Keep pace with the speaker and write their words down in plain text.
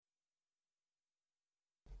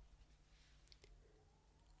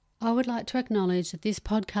I would like to acknowledge that this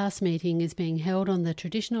podcast meeting is being held on the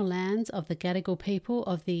traditional lands of the Gadigal people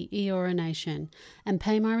of the Eora Nation, and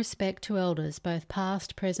pay my respect to elders both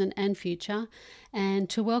past, present and future, and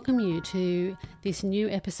to welcome you to this new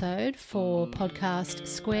episode for podcast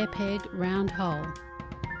Square Peg Round Hole.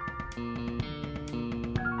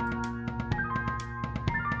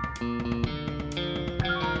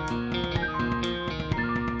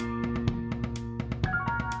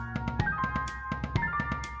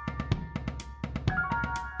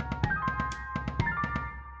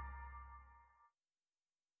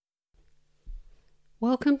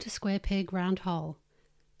 Welcome to Square Peg Round Hole,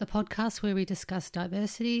 the podcast where we discuss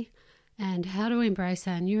diversity and how to embrace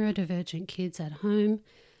our neurodivergent kids at home,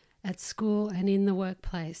 at school and in the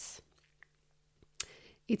workplace.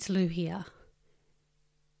 It's Lou here.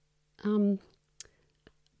 I'm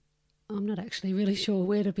not actually really sure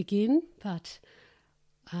where to begin, but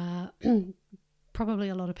probably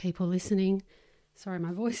a lot of people listening. Sorry,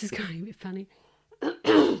 my voice is going a bit funny.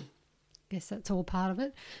 Guess that's all part of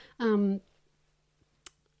it.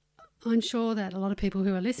 I'm sure that a lot of people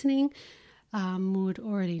who are listening would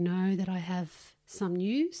already know that I have some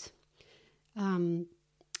news.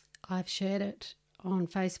 I've shared it on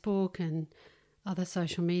Facebook and other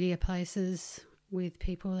social media places with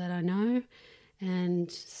people that I know,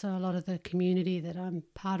 and so a lot of the community that I'm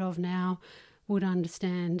part of now would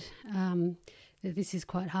understand that this is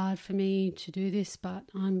quite hard for me to do this, but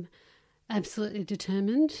I'm absolutely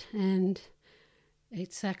determined, and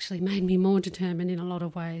it's actually made me more determined in a lot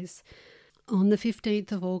of ways. On the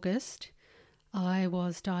 15th of August, I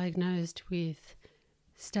was diagnosed with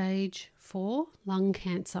stage 4 lung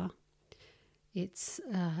cancer. It's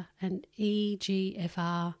an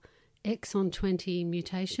EGFR exon 20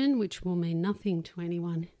 mutation, which will mean nothing to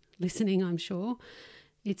anyone listening, I'm sure.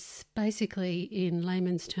 It's basically, in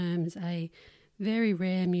layman's terms, a very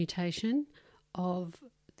rare mutation of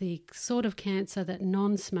the sort of cancer that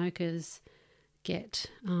non-smokers get,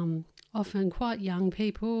 often quite young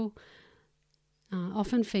people,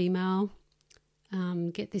 often female,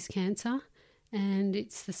 get this cancer, and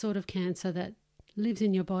it's the sort of cancer that lives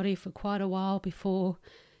in your body for quite a while before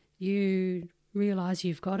you realise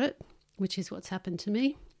you've got it, which is what's happened to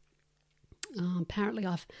me. Apparently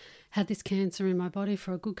I've had this cancer in my body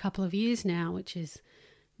for a good couple of years now, which is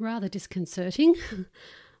rather disconcerting.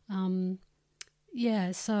 So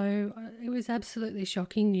it was absolutely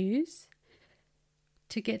shocking news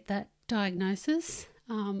to get that diagnosis,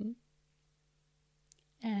 and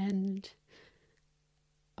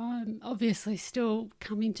I'm obviously still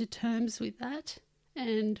coming to terms with that,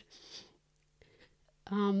 and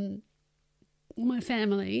my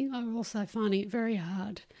family are also finding it very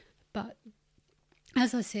hard. But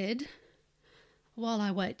as I said, while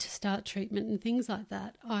I wait to start treatment and things like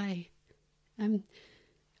that,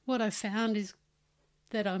 what I've found is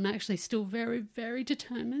that I'm actually still very, very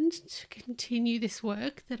determined to continue this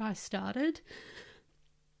work that I started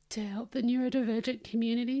to help the neurodivergent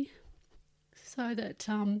community, so that,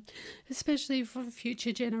 especially for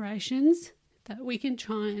future generations, that we can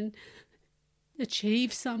try and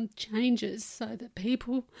achieve some changes so that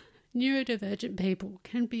neurodivergent people,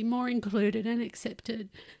 can be more included and accepted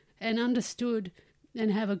and understood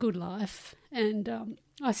and have a good life. And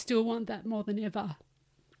I still want that more than ever.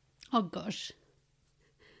 Oh, gosh.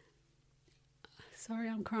 Sorry,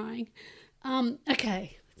 I'm crying.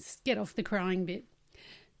 Okay, let's get off the crying bit.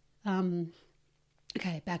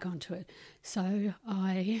 Okay, back onto it. So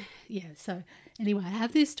anyway, I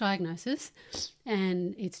have this diagnosis,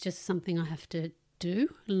 and it's just something I have to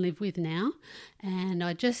do and live with now. And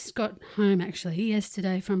I just got home actually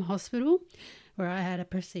yesterday from hospital, where I had a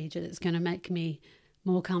procedure that's going to make me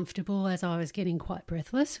more comfortable, as I was getting quite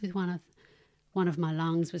breathless with one of my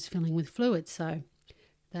lungs was filling with fluid. So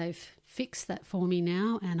they've fixed that for me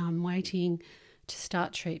now, and I'm waiting to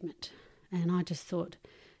start treatment. And I just thought,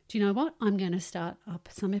 do you know what? I'm going to start up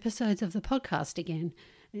some episodes of the podcast again.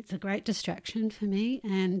 It's a great distraction for me,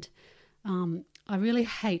 and I really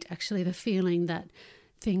hate actually the feeling that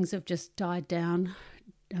things have just died down,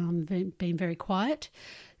 been very quiet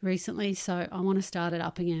recently, so I want to start it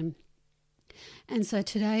up again. And so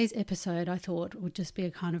today's episode, I thought, would just be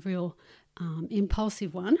a kind of real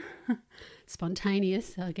impulsive one.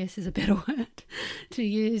 Spontaneous, I guess, is a better word to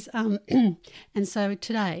use. And so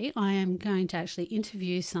today I am going to actually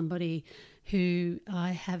interview somebody who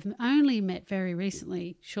I have only met very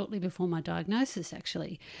recently, shortly before my diagnosis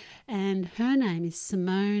actually. And her name is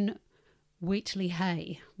Simone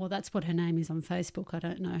Wheatley-Hay. Well, that's what her name is on Facebook. I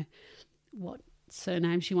don't know what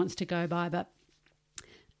surname she wants to go by, but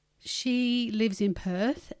she lives in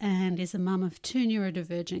Perth and is a mum of 2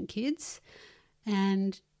 neurodivergent kids.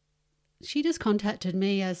 And she just contacted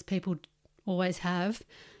me, as people always have,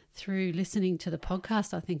 through listening to the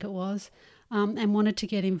podcast, I think it was, and wanted to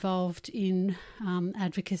get involved in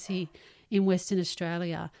advocacy in Western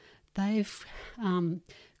Australia. They've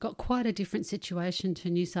got quite a different situation to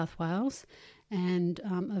New South Wales, and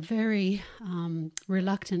a very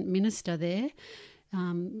reluctant minister there,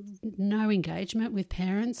 no engagement with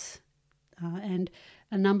parents, and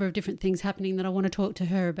a number of different things happening that I want to talk to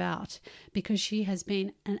her about, because she has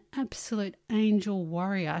been an absolute angel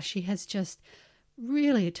warrior. She has just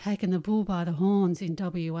really taken the bull by the horns in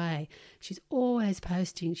WA. She's always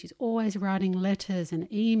posting, she's always writing letters and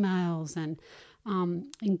emails and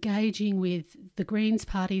engaging with the Greens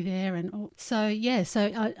Party there. And so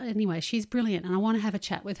anyway, she's brilliant, and I want to have a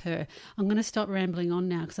chat with her. I'm going to stop rambling on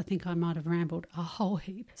now because I think I might have rambled a whole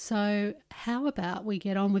heap. So how about we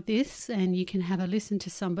get on with this, and you can have a listen to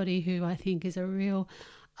somebody who I think is a real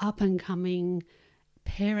up-and-coming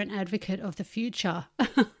parent advocate of the future.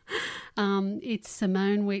 It's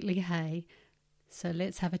Simone Wheatley-Hay. So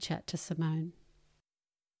let's have a chat to Simone.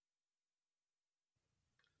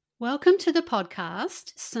 Welcome to the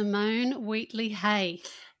podcast, Simone Wheatley-Hay.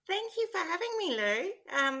 Thank you for having me,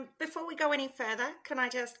 Lou. Before we go any further, can I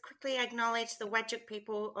just quickly acknowledge the Whadjuk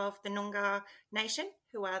people of the Noongar Nation,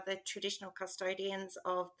 who are the traditional custodians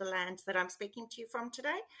of the land that I'm speaking to you from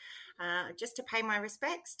today, just to pay my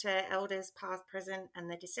respects to elders past, present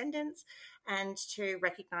and the descendants, and to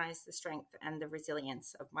recognise the strength and the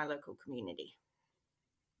resilience of my local community.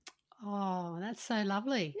 Oh, that's so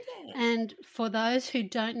lovely. Yeah. And for those who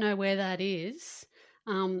don't know where that is,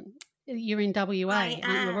 you're in WA.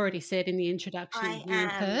 You've already said in the introduction. You're in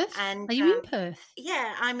Perth. And, are you in Perth?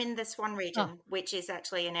 Yeah, I'm in the Swan region, which is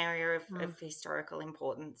actually an area of historical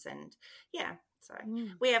importance. And yeah, so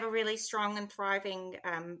we have a really strong and thriving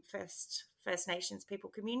First Nations people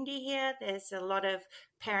community here. There's a lot of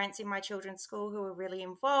parents in my children's school who are really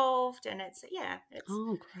involved, and it's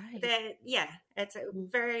great. It's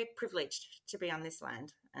very privileged to be on this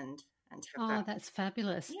land and to have that's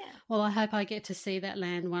fabulous. Yeah. Well, I hope I get to see that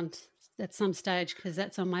land once at some stage, because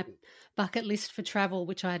that's on my bucket list for travel,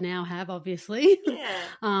 which I now have, obviously.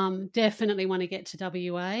 Yeah. Definitely want to get to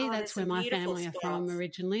WA. Oh, that's where my family are from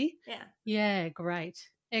originally. Yeah. Yeah, great.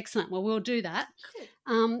 Excellent. Well, we'll do that.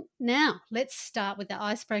 Cool. Now, let's start with the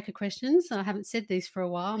icebreaker questions. I haven't said these for a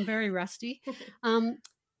while. I'm very rusty.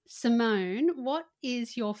 Simone, what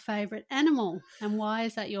is your favourite animal, and why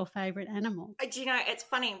is that your favourite animal? Do you know, it's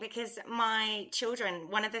funny because my children,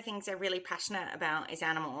 one of the things they're really passionate about is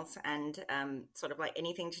animals and sort of like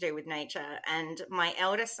anything to do with nature. And my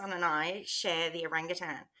eldest son and I share the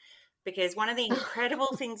orangutan, because one of the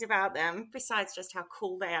incredible things about them, besides just how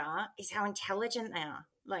cool they are, is how intelligent they are.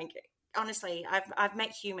 Like, honestly, I've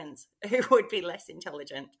met humans who would be less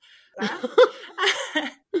intelligent.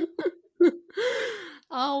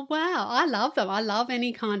 Oh, wow. I love them. I love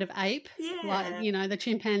any kind of ape. Yeah. Like, the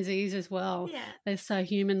chimpanzees as well. Yeah. They're so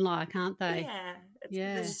human-like, aren't they?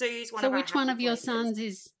 Yeah. The zoo's one so of our which one of your places. sons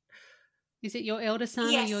is it your elder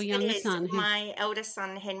son Yes, or your younger it is. son? My eldest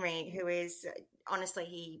son, Henry, who is, honestly,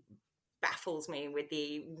 he baffles me with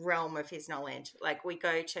the realm of his knowledge. Like, we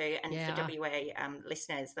go to, and for WA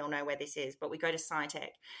listeners, they'll know where this is, but we go to SciTech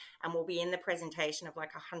and we'll be in the presentation of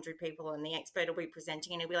like 100 people, and the expert will be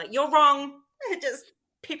presenting and he'll be like, "You're wrong." Just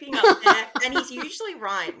pipping up there. And he's usually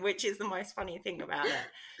right, which is the most funny thing about it.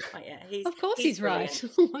 But yeah, of course he's right.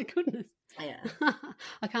 Oh my goodness. Yeah.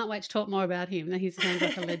 I can't wait to talk more about him. He sounds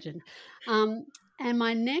like a legend. And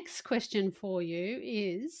my next question for you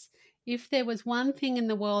is, if there was one thing in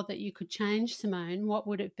the world that you could change, Simone, what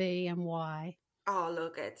would it be and why? Oh,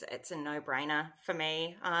 look, it's a no-brainer for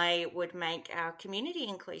me. I would make our community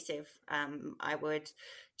inclusive. I would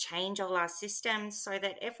change all our systems so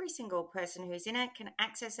that every single person who's in it can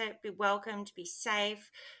access it, be welcomed, be safe,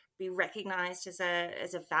 be recognised as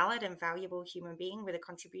a valid and valuable human being with a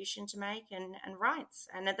contribution to make and rights.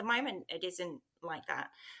 And at the moment, it isn't like that.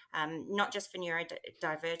 Not just for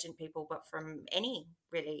neurodivergent people, but from any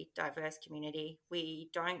really diverse community. We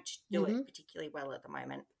don't do it particularly well at the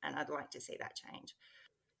moment, and I'd like to see that change.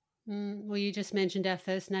 Well, you just mentioned our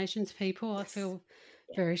First Nations people. Yes. I feel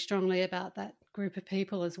very strongly about that group of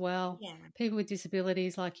people as well. Yeah. People with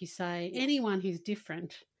disabilities, like you say, anyone who's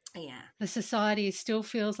different. Yeah. The society still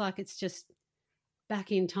feels like it's just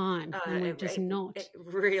back in time, and we've just not. It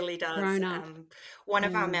really does. Grown up. One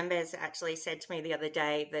of our members actually said to me the other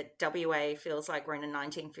day that WA feels like we're in a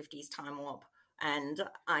 1950s time warp, and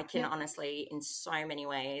I can honestly, in so many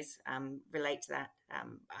ways, relate to that.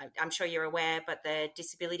 I'm sure you're aware, but the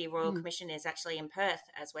Disability Royal Commission is actually in Perth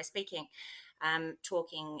as we're speaking.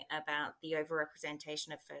 talking about the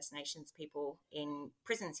overrepresentation of First Nations people in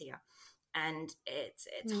prisons here. And it's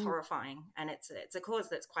horrifying, and it's a cause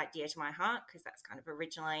that's quite dear to my heart, because that's kind of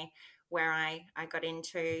originally where I got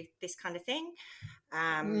into this kind of thing.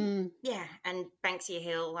 Yeah, and Banksia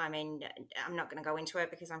Hill, I mean, I'm not going to go into it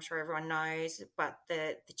because I'm sure everyone knows, but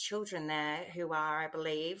the children there, who are, I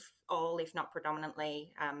believe, all, if not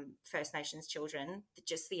predominantly, First Nations children,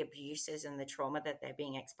 just the abuses and the trauma that they're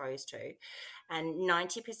being exposed to. And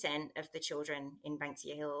 90% of the children in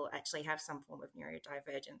Banksia Hill actually have some form of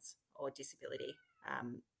neurodivergence or disability.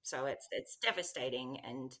 So it's devastating,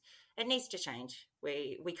 and it needs to change.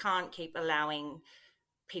 We can't keep allowing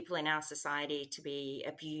people in our society to be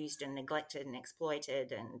abused and neglected and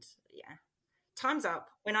exploited. And yeah, time's up.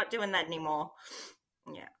 We're not doing that anymore.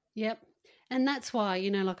 Yeah. Yep. And that's why,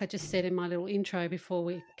 like I just said in my little intro before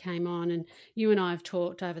we came on, and you and I have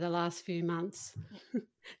talked over the last few months.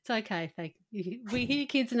 It's okay. We hear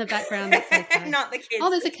kids in the background. That's okay. Not the kids. Oh,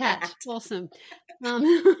 there's a cat. Awesome.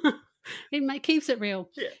 It keeps it real.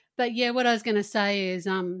 Yeah. But yeah, what I was going to say is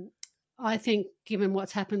I think given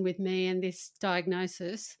what's happened with me and this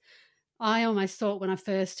diagnosis, I almost thought when I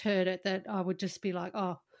first heard it that I would just be like,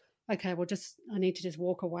 oh, okay, well, I need to just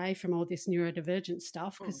walk away from all this neurodivergent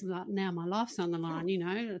stuff, because now my life's on the line,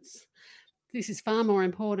 this is far more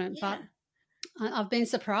important. Yeah. But I've been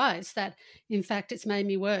surprised that, in fact, it's made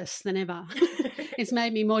me worse than ever. It's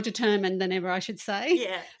made me more determined than ever, I should say.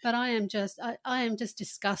 Yeah. But I am just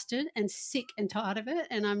disgusted and sick and tired of it,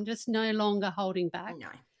 and I'm just no longer holding back. No.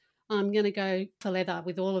 I'm going to go for leather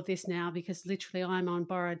with all of this now, because literally I'm on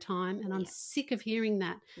borrowed time, and I'm sick of hearing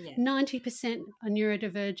that. Yeah. 90% are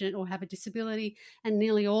neurodivergent or have a disability, and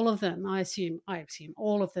nearly all of them, I assume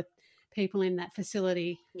all of the people in that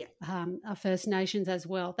facility are First Nations as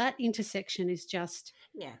well. That intersection is just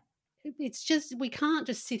it's just, we can't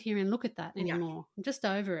just sit here and look at that anymore. No. I'm just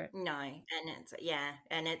over it. No,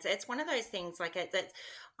 and it's one of those things like that.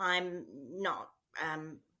 I'm not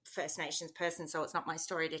First Nations person, so it's not my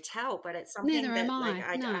story to tell, but it's something Neither that am I.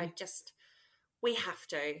 Like, no. I just, we have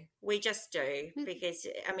to, we just do, because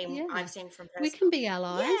I mean, I've seen from personal, we can be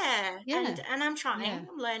allies. And I'm trying, I'm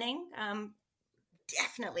learning.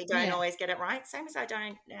 Definitely don't always get it right, same as I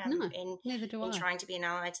don't neither do in trying to be an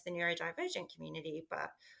ally to the neurodivergent community, but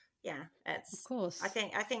it's, of course, I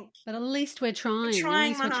think, but at least we're trying. At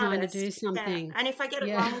least we're trying to do something. And if I get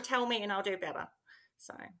it wrong, tell me and I'll do better.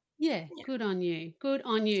 So good on you. Good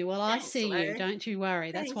on you. Well, thanks, I see you. Don't you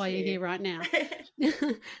worry. That's why you're here right now.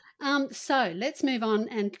 So let's move on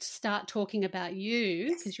and start talking about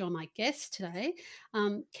you, because you're my guest today.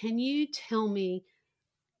 Can you tell me,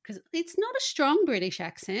 because it's not a strong British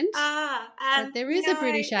accent, but there is a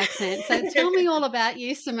British accent. So tell me all about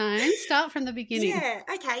you, Simone. Start from the beginning. Yeah,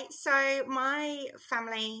 okay. So my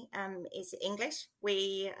family is English.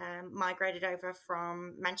 We migrated over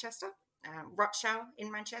from Manchester, Rochdale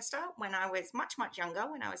in Manchester, when I was much, much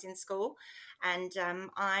younger, when I was in school. And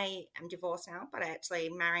I am divorced now, but I actually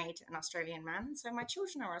married an Australian man. So my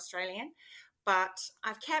children are Australian. But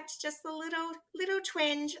I've kept just the little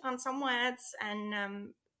twinge on some words,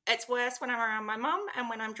 and it's worse when I'm around my mum and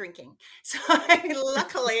when I'm drinking. So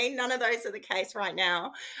luckily, none of those are the case right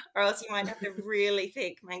now, or else you might have the really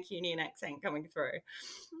thick Mancunian accent coming through.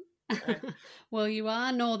 Well, you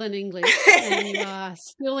are Northern English, and you are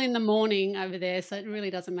still in the morning over there, so it really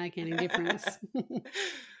doesn't make any difference.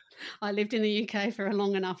 I lived in the UK for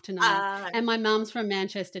long enough to know, and my mum's from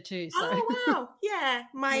Manchester too. So. Oh wow, yeah.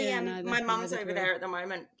 My mum's over there at the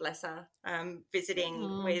moment, bless her,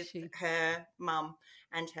 visiting with her mum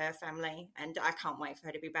and her family, and I can't wait for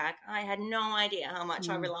her to be back. I had no idea how much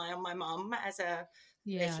I rely on my mum as a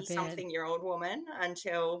 30-something-year-old woman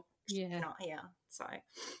until she's not here. So.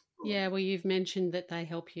 Yeah, well, you've mentioned that they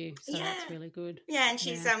help you, so that's really good. Yeah, and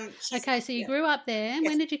she's okay, so you grew up there. Yes.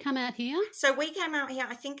 When did you come out here? So we came out here,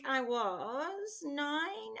 I think I was 9,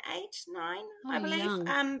 I believe.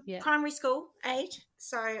 Young. Primary school age.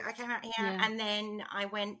 So I came out here, and then I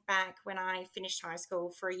went back when I finished high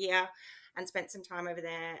school for a year and spent some time over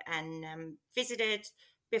there and visited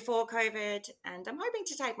before COVID, and I'm hoping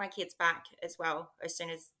to take my kids back as well as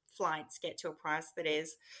soon as flights get to a price that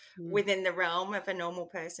is within the realm of a normal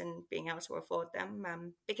person being able to afford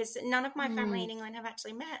them, because none of my family in England have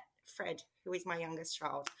actually met Fred, who is my youngest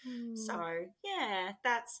child. So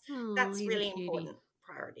that's really important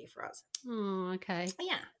priority for us. Oh, okay.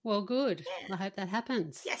 Yeah. Well, good. I hope that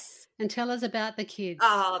happens. Yes. And tell us about the kids.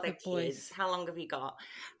 Oh, the kids. Boys. How long have you got?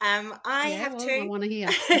 I have 2. I want to hear.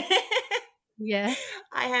 Yeah.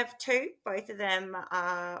 I have 2. Both of them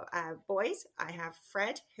are boys. I have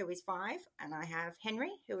Fred, who is 5, and I have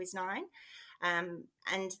Henry, who is 9. And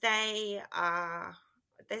they are,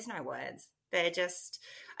 there's no words. They're just,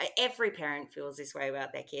 every parent feels this way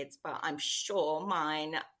about their kids, but I'm sure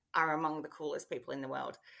mine are among the coolest people in the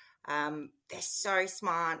world. They're so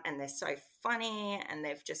smart and they're so funny and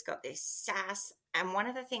they've just got this sass. And one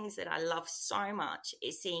of the things that I love so much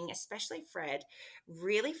is seeing, especially Fred,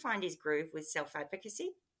 really find his groove with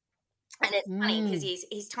self-advocacy. And it's funny because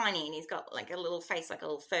he's tiny and he's got like a little face, like a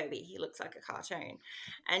little Furby. He looks like a cartoon.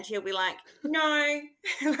 And he'll be like, no.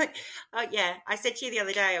 Like, oh, yeah. I said to you the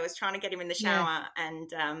other day, I was trying to get him in the shower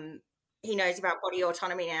and he knows about body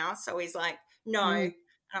autonomy now. So he's like, no. And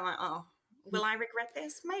I'm like, oh, will I regret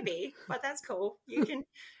this? Maybe, but that's cool. You can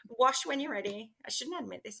wash when you're ready. I shouldn't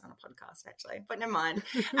admit this on a podcast, actually, but never mind.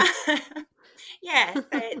 Yeah,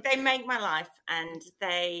 they make my life and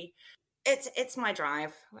it's my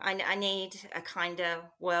drive. I need a kinder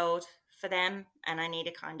world for them, and I need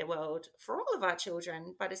a kinder world for all of our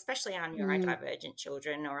children, but especially our neurodivergent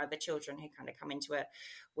children or other children who kind of come into it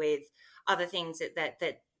with other things that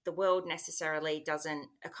the world necessarily doesn't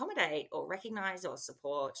accommodate or recognize or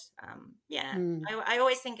support. I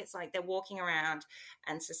always think it's like they're walking around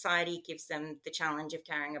and society gives them the challenge of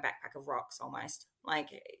carrying a backpack of rocks almost. Like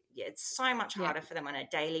it's so much harder for them on a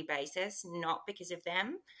daily basis, not because of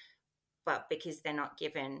them, but because they're not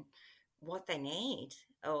given what they need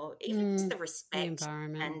or even just the respect the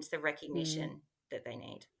and the recognition that they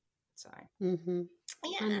need. So,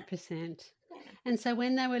 100%. And so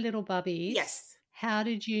when they were little bubbies, yes, how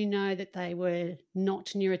did you know that they were not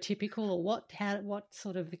neurotypical, or what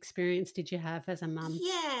sort of experience did you have as a mum?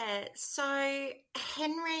 Yeah, so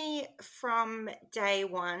Henry from day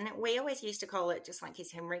one, we always used to call it just like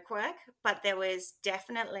his Henry quirk, but there was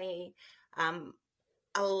definitely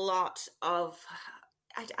a lot of,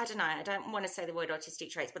 I don't know, I don't want to say the word autistic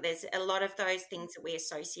traits, but there's a lot of those things that we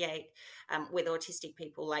associate with autistic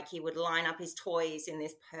people. Like he would line up his toys in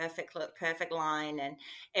this perfect line, and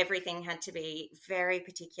everything had to be very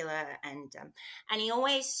particular. And he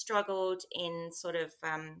always struggled in sort of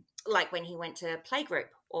like when he went to playgroup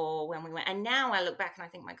or when we went. And now I look back and I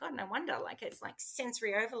think, my God, no wonder. Like it's like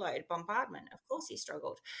sensory overload, bombardment. Of course he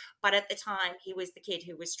struggled, but at the time he was the kid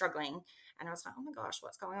who was struggling. And I was like, oh my gosh,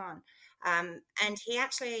 what's going on? And he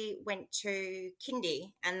actually went to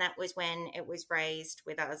kindy, and that was when it was raised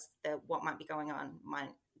with us that what might be going on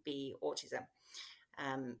might be autism.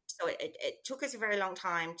 So it took us a very long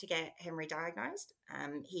time to get Henry diagnosed.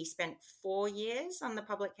 He spent 4 years on the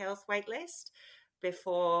public health wait list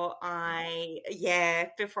before I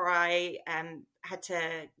had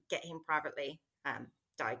to get him privately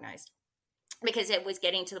diagnosed. Because it was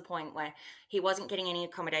getting to the point where he wasn't getting any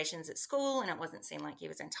accommodations at school and it wasn't seen like he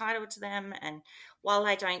was entitled to them. And while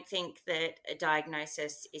I don't think that a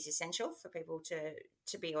diagnosis is essential for people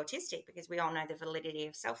to be autistic, because we all know the validity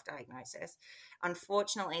of self-diagnosis,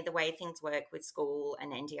 unfortunately, the way things work with school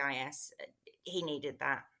and NDIS, he needed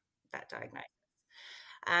that diagnosis.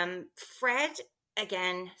 Fred,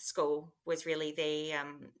 again, school was really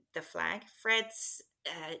the flag. Fred's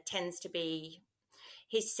tends to be,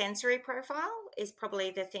 his sensory profile is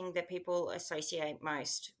probably the thing that people associate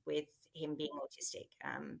most with him being autistic.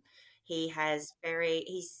 He's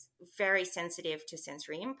very sensitive to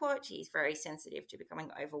sensory input. He's very sensitive to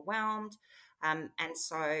becoming overwhelmed. And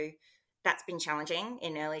so that's been challenging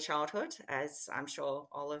in early childhood, as I'm sure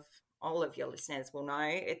all of your listeners will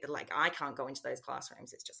know. Like I can't go into those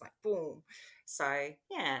classrooms. It's just like, boom. So,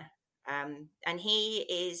 yeah. And he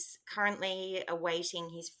is currently awaiting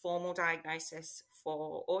his formal diagnosis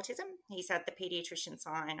for autism. He's had the pediatrician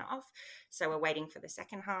sign off, so we're waiting for the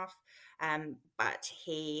second half. But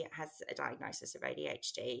he has a diagnosis of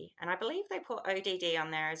ADHD, and I believe they put ODD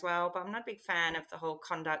on there as well. But I'm not a big fan of the whole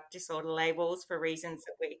conduct disorder labels for reasons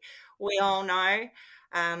that we all know.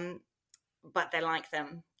 But they like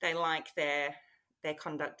them. They like their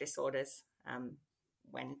conduct disorders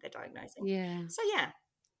when they're diagnosing. Yeah. So yeah.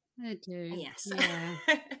 I do. Yes.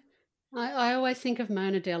 Yeah. I always think of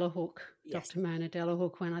Mona Delahook, Yes. Dr. Mona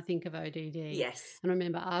Delahook, when I think of ODD. Yes. And I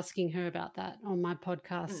remember asking her about that on my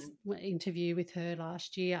podcast interview with her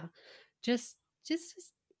last year.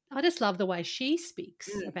 I just love the way she speaks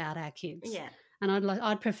about our kids. Yeah. And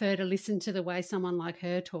I'd prefer to listen to the way someone like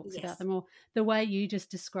her talks about them, or the way you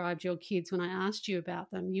just described your kids when I asked you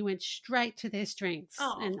about them. You went straight to their strengths.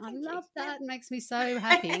 Oh, and I love that. Yeah. It makes me so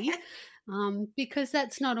happy because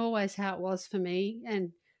that's not always how it was for me.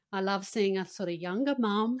 And I love seeing a sort of younger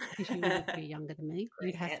mum, because you would be younger than me.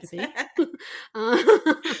 You'd have to be.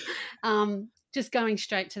 Just going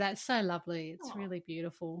straight to that. So lovely. It's really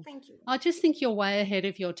beautiful. Thank you. I just think you're way ahead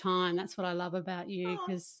of your time. That's what I love about you,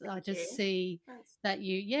 because I just see that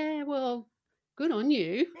good on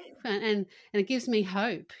you. And it gives me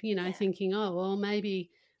hope, thinking, oh, well,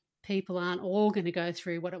 maybe people aren't all going to go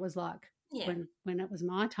through what it was like when it was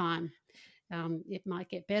my time. It might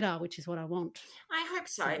get better, which is what I want. I hope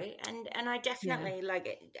so. And I definitely like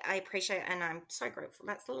it. I appreciate, and I'm so grateful.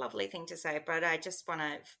 That's a lovely thing to say. But I just want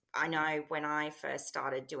to, I know when I first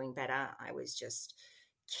started doing better, I was just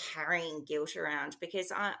carrying guilt around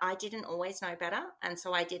because I didn't always know better. And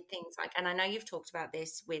so I did things like, and I know you've talked about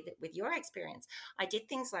this with your experience. I did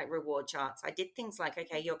things like reward charts. I did things like,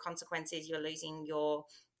 okay, your consequences, you're losing your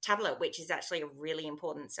tablet, which is actually a really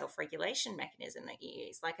important self-regulation mechanism that you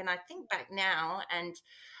use. Like, and I think back now and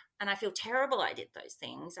I feel terrible I did those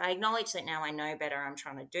things. I acknowledge that now I know better, I'm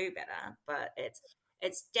trying to do better, but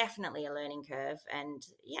it's definitely a learning curve. And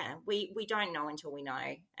yeah, we don't know until we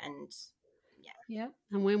know. And yeah,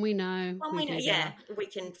 and when we know, we do better. We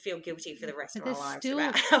can feel guilty for the rest of our lives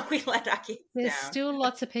about how we let our kids There's down. still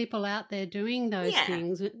lots of people out there doing those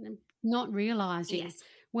things, not realizing,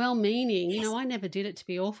 well-meaning. I never did it to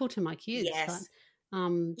be awful to my kids, but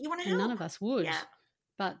you want to help. None of us would.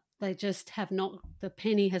 But they just have not. The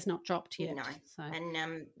penny has not dropped yet. No, so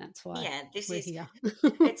and that's why we're here.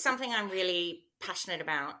 It's something I'm really passionate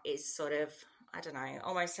about. Is sort of, I don't know,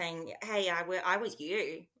 almost saying, hey, I was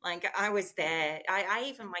you. Like, I was there. I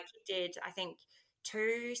even, my kid did, I think,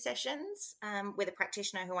 2 sessions with a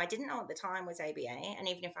practitioner who I didn't know at the time was ABA. And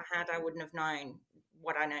even if I had, I wouldn't have known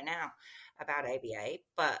what I know now about ABA.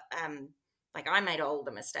 But like, I made all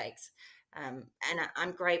the mistakes. And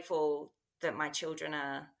I'm grateful that my children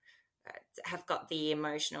have got the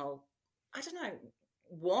emotional, I don't know,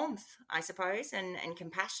 warmth, I suppose, and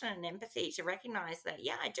compassion and empathy to recognize that,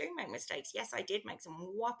 I do make mistakes. Yes, I did make some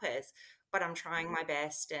whoppers, but I'm trying my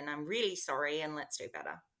best and I'm really sorry and let's do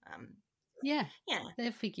better.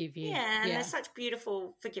 They'll forgive you. And they're such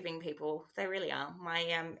beautiful, forgiving people. They really are. My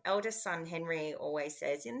eldest son, Henry, always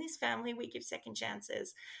says, in this family, we give second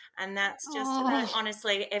chances. And that's just,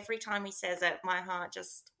 honestly, every time he says it, my heart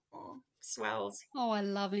just swells. Oh, I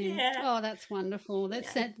love him. Oh, that's wonderful.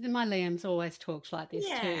 That's my Liam's always talks like this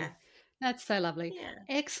too. That's so lovely.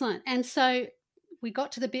 Excellent. And so we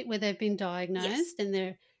got to the bit where they've been diagnosed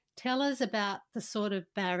and tell us about the sort of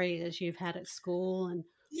barriers you've had at school and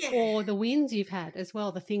or the wins you've had as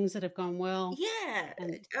well, the things that have gone well.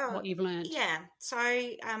 And what you've learned. So,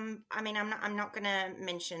 I mean, I'm not going to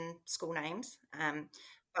mention school names,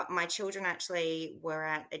 but my children actually were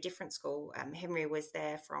at a different school. Henry was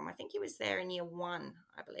there I think he was there in year 1,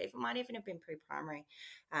 I believe. It might even have been pre-primary,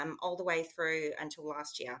 all the way through until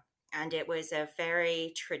last year. And it was a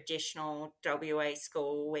very traditional WA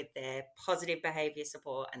school with their positive behaviour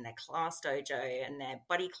support and their class dojo and their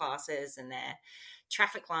buddy classes and their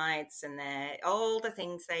traffic lights and all the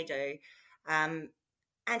things they do.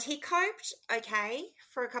 And he coped okay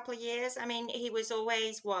for a couple of years. I mean, he was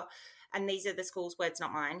always and these are the school's words,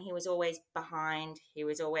 not mine. He was always behind. He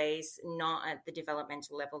was always not at the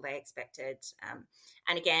developmental level they expected.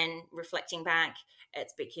 And again, reflecting back,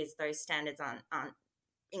 it's because those standards aren't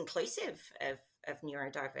inclusive of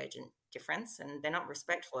neurodivergent difference, and they're not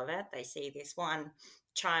respectful of it. They see this one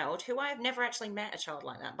child who I have never actually met a child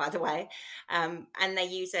like that, by the way, and they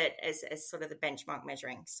use it as sort of the benchmark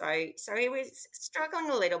measuring. So he was struggling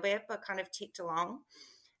a little bit, but kind of ticked along.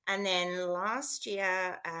 And then last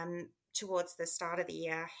year, towards the start of the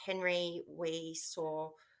year, Henry, we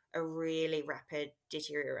saw a really rapid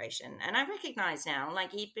deterioration. And I recognize now,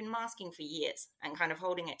 like, he'd been masking for years and kind of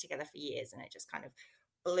holding it together for years, and it just kind of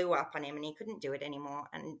blew up on him and he couldn't do it anymore.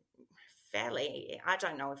 And I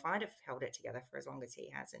don't know if I'd have held it together for as long as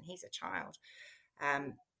he has, and he's a child.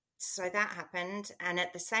 So that happened. And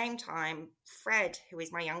at the same time, Fred, who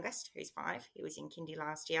is my youngest, who's 5, he was in kindy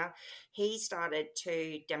last year, he started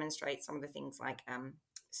to demonstrate some of the things like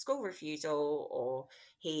school refusal, or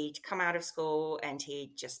he'd come out of school and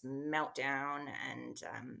he'd just melt down and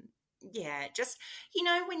just,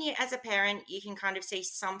 when you, as a parent, you can kind of see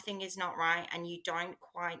something is not right and you don't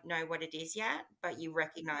quite know what it is yet, but you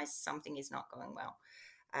recognize something is not going well.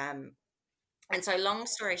 And so long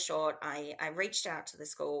story short, I reached out to the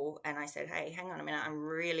school and I said, hey, hang on a minute. I'm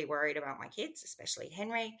really worried about my kids, especially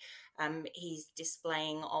Henry. He's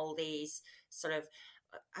displaying all these sort of,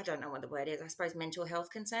 I don't know what the word is, I suppose mental health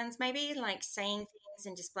concerns, maybe, like saying things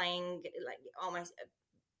and displaying like almost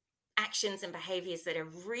actions and behaviors that are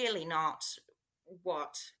really not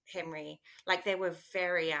what Henry, like they were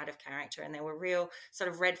very out of character and there were real sort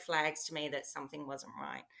of red flags to me that something wasn't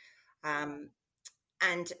right.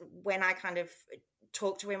 And when I kind of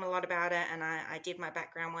talked to him a lot about it, and I did my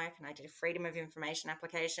background work and I did a freedom of information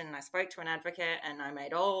application and I spoke to an advocate and I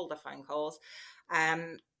made all the phone calls,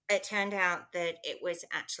 it turned out that it was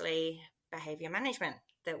actually behavior management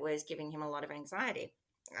that was giving him a lot of anxiety.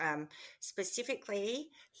 Specifically,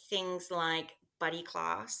 things like buddy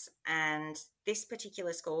class, and this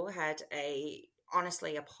particular school had a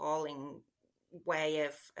honestly appalling way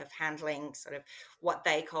of handling sort of what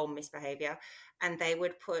they call misbehavior, and they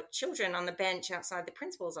would put children on the bench outside the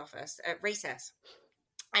principal's office at recess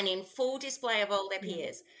and in full display of all their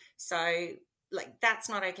peers. So like that's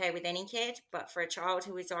not okay with any kid, but for a child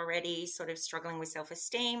who is already sort of struggling with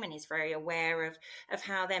self-esteem and is very aware of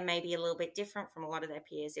how they're maybe a little bit different from a lot of their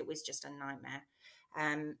peers, it was just a nightmare.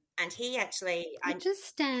 And he actually, it just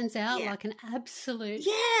stands out like an absolute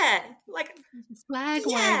like flag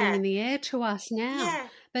waving in the air to us now. Yeah.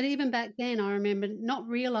 But even back then, I remember not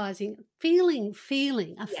realizing, feeling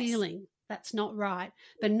a feeling that's not right,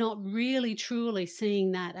 but not really truly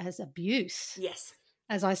seeing that as abuse. Yes.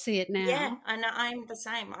 As I see it now. Yeah, and I'm the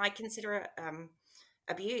same. I consider it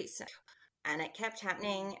abuse. And it kept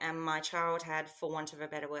happening, and my child had, for want of a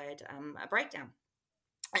better word, a breakdown.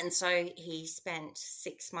 And so he spent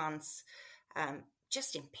 6 months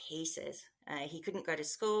just in pieces. He couldn't go to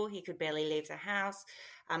school. He could barely leave the house.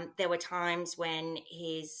 There were times when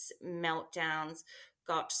his meltdowns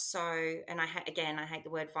got so, and I hate the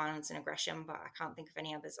word violence and aggression, but I can't think of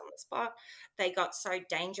any others on the spot. They got so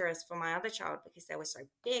dangerous for my other child because they were so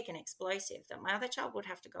big and explosive that my other child would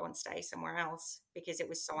have to go and stay somewhere else because it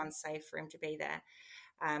was so unsafe for him to be there.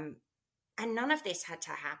 And none of this had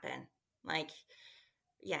to happen. Like,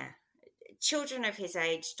 yeah, children of his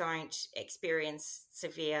age don't experience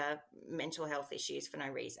severe mental health issues for no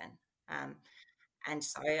reason. And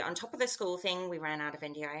so on top of the school thing, we ran out of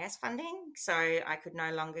NDIS funding. So I could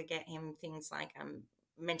no longer get him things like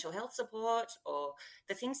mental health support or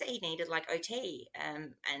the things that he needed, like OT.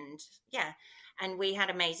 And we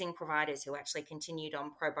had amazing providers who actually continued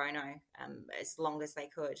on pro bono as long as they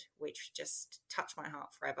could, which just touched my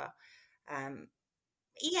heart forever.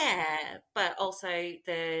 But also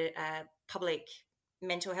the public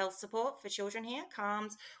mental health support for children here,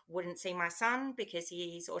 CALMS, wouldn't see my son because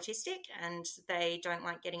he's autistic and they don't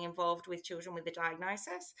like getting involved with children with a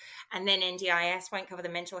diagnosis. And then NDIS won't cover the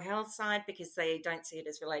mental health side because they don't see it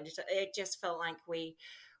as related to it. Just felt like we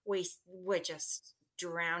were just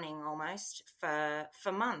drowning almost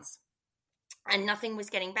for months and nothing was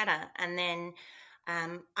getting better. And then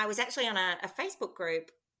I was actually on a Facebook group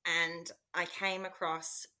and I came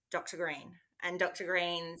across Dr. Green and Dr.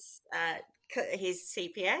 Green's his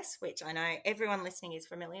CPS, which I know everyone listening is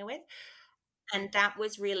familiar with. And that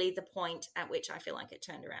was really the point at which I feel like it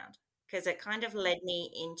turned around because it kind of led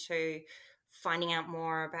me into finding out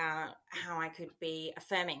more about how I could be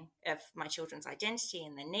affirming of my children's identity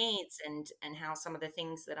and their needs and how some of the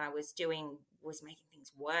things that I was doing was making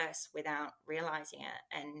things worse without realizing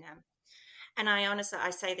it. And I honestly, I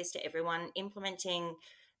say this to everyone, implementing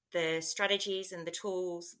the strategies and the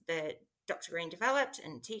tools that Dr. Green developed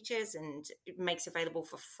and teaches and makes available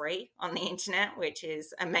for free on the internet, which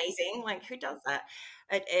is amazing. Like, who does that?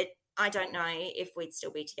 I don't know if we'd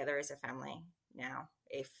still be together as a family now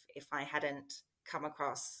if I hadn't come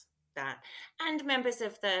across that. And members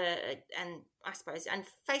of and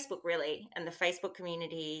Facebook really, and the Facebook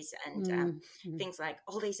communities and things like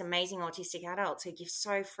all these amazing autistic adults who give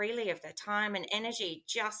so freely of their time and energy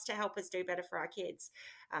just to help us do better for our kids.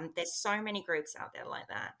 There's so many groups out there like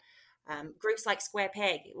that. Groups like Square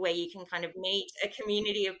Peg, where you can kind of meet a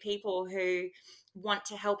community of people who want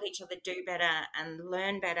to help each other do better and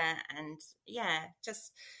learn better. And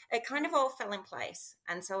just it kind of all fell in place.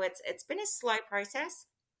 And so it's been a slow process,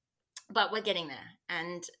 but we're getting there.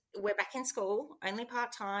 And we're back in school, only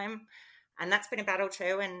part-time. And that's been a battle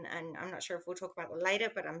too. And I'm not sure if we'll talk about it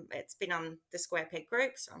later, but it's been on the Square Peg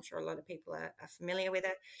group. So I'm sure a lot of people are familiar with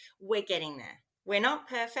it. We're getting there. We're not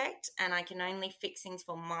perfect, and I can only fix things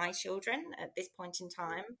for my children at this point in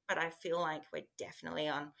time, but I feel like we're definitely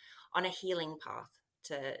on a healing path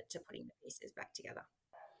to putting the pieces back together.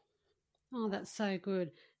 Oh, that's so good.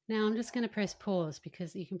 Now I'm just going to press pause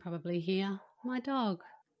because you can probably hear my dog.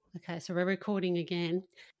 Okay, so we're recording again.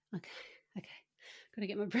 Okay. Got to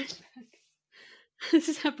get my breath back. This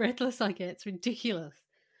is how breathless I get. It's ridiculous.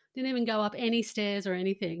 Didn't even go up any stairs or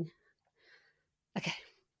anything. Okay.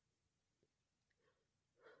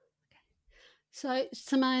 So,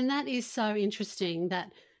 Simone, that is so interesting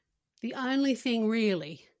that the only thing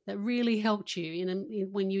really that really helped you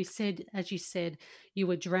when you said, as you said, you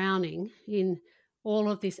were drowning in all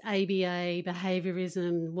of this ABA,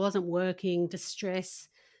 behaviorism, wasn't working, distress,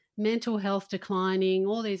 mental health declining,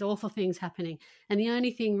 all these awful things happening. And the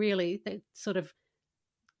only thing really that sort of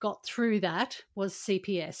got through that was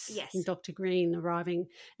CPS. Yes. And Dr. Green arriving.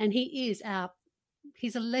 And he is our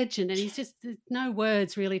he's a legend, and he's just, there's no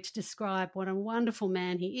words really to describe what a wonderful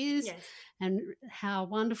man he is. Yes. And how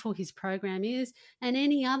wonderful his program is, and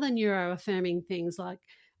any other neuroaffirming things like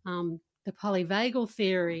the polyvagal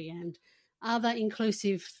theory and other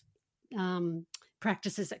inclusive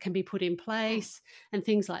practices that can be put in place and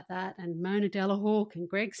things like that, and Mona Delahouke and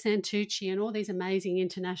Greg Santucci and all these amazing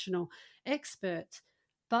international experts.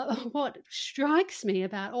 But what strikes me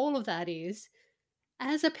about all of that is,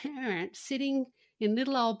 as a parent sitting in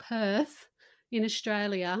little old Perth in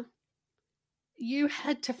Australia, you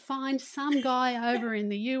had to find some guy over in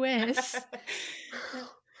the US.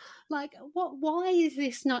 Like, why is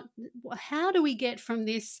this not, how do we get from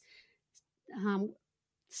this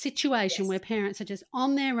situation where parents are just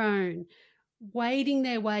on their own, wading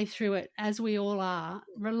their way through it, as we all are,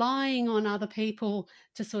 relying on other people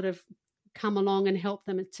to sort of come along and help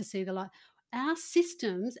them to see the light? Our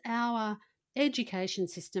systems, our education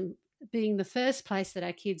system being the first place that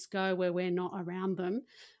our kids go where we're not around them,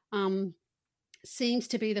 seems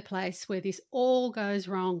to be the place where this all goes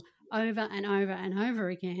wrong over and over and over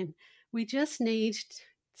again. We just need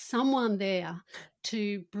someone there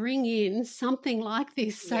to bring in something like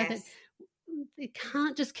this so that it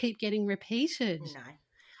can't just keep getting repeated. No.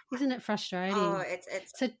 Isn't it frustrating? Oh,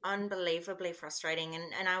 it's unbelievably frustrating. And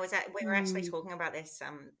we were actually talking about this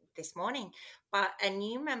this morning, but a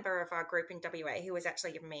new member of our group in WA who was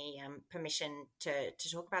actually giving me permission to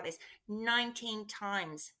talk about this, 19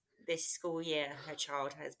 times this school year her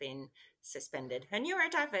child has been suspended. Her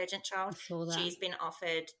neurodivergent child, she's been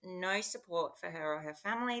offered no support for her or her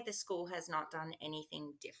family. The school has not done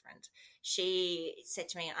anything different. She said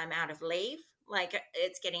to me, I'm out of leave. Like,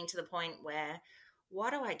 it's getting to the point where,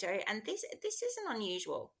 what do I do? And this isn't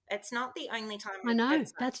unusual. It's not the only time. I know.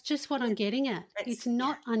 That's just what I'm getting at. It's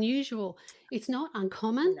not unusual. It's not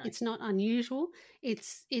uncommon. No. It's not unusual.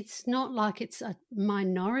 It's not like it's a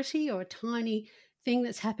minority or a tiny thing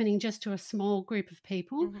that's happening just to a small group of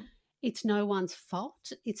people. Mm-hmm. It's no one's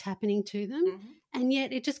fault. It's happening to them. Mm-hmm. And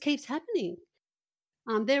yet it just keeps happening.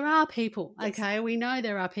 There are people, okay, we know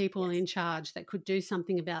there are people in charge that could do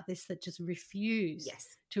something about this, that just refuse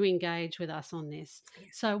to engage with us on this.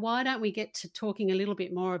 So why don't we get to talking a little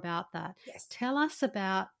bit more about that? Tell us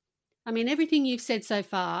about, I mean, everything you've said so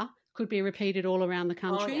far could be repeated all around the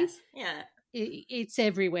country. Oh, yes. Yeah. It's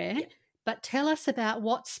everywhere. Yeah. But tell us about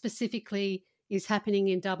what specifically is happening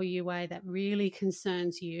in WA that really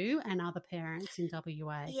concerns you and other parents in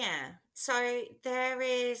WA. Yeah, so there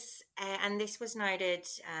is, and this was noted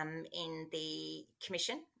in the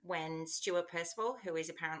commission when Stuart Percival, who is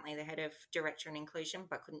apparently the head of Director and Inclusion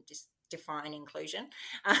but couldn't just define inclusion,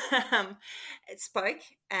 spoke.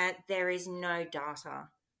 There is no data,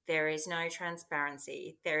 there is no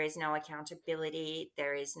transparency, there is no accountability,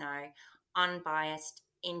 there is no unbiased,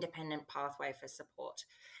 independent pathway for support.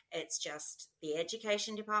 It's just the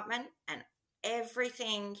education department and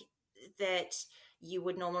everything that you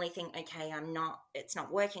would normally think, okay, it's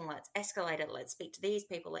not working, let's escalate it, let's speak to these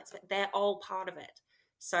people, they're all part of it.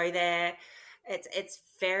 So it's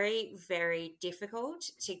very, very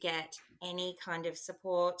difficult to get any kind of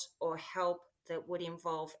support or help that would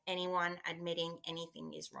involve anyone admitting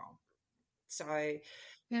anything is wrong. So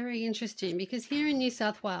very interesting, because here in New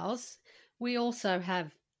South Wales, we also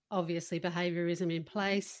have obviously behaviourism in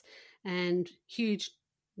place and huge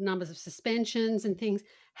numbers of suspensions and things.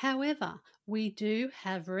 However, we do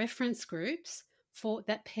have reference groups for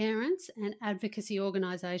that parents and advocacy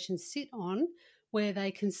organisations sit on, where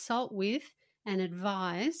they consult with and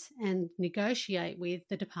advise and negotiate with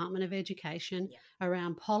the Department of Education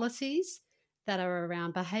around policies that are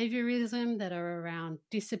around behaviourism, that are around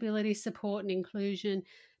disability support and inclusion,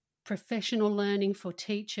 professional learning for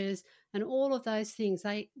teachers, and all of those things.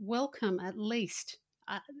 They welcome at least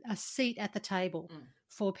a seat at the table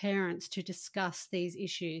for parents to discuss these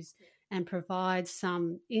issues and provide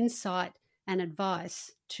some insight and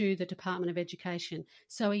advice to the Department of Education.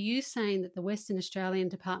 So are you saying that the Western Australian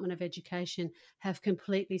Department of Education have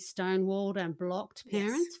completely stonewalled and blocked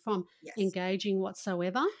parents from engaging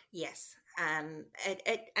whatsoever? Yes. And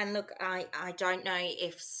look, I don't know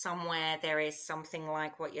if somewhere there is something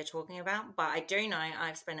like what you're talking about, but I do know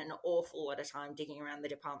I've spent an awful lot of time digging around the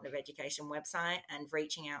Department of Education website and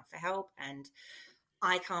reaching out for help, and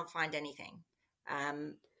I can't find anything.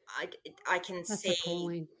 I can see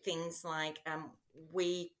appalling things like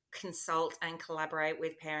we consult and collaborate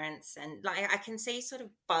with parents, and like I can see sort of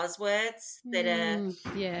buzzwords that are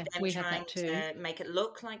we trying have that too. to make it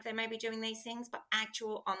look like they may be doing these things, but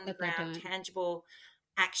actual on the ground tangible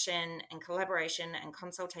action and collaboration and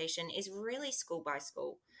consultation is really school by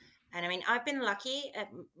school. And I mean, I've been lucky at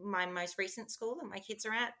my most recent school that my kids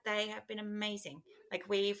are at. They have been amazing. Like,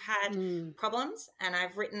 we've had problems and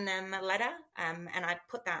I've written them a letter, and I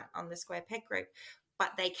put that on the Square Peg group.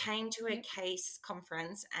 But they came to a case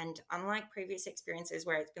conference, and unlike previous experiences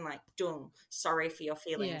where it's been like, dung, sorry for your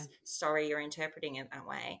feelings, sorry you're interpreting it that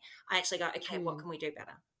way, I actually go, okay, what can we do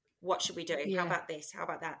better? What should we do? How about this? How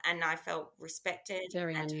about that? And I felt respected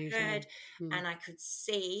Very and unusual. heard, and I could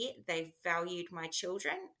see they valued my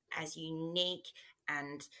children as unique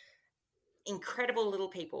and incredible little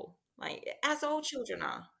people, like as all children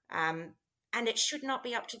are. And it should not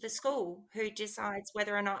be up to the school who decides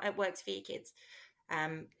whether or not it works for your kids.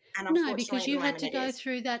 And No, because unfortunately, you at the had to moment it go is.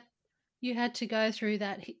 through that. You had to go through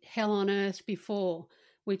that hell on earth before,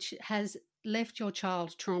 which has left your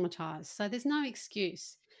child traumatized. So there's no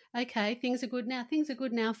excuse. Okay, things are good now. Things are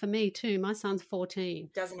good now for me too. My son's 14.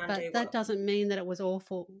 Doesn't undo But that what. doesn't mean that it was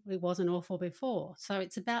awful. It wasn't awful before. So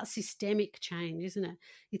it's about systemic change, isn't it?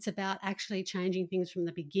 It's about actually changing things from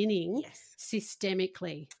the beginning Yes.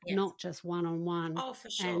 systemically, Yes. not just one-on-one Oh, for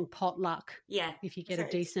sure. and potluck. Yeah. If you get So a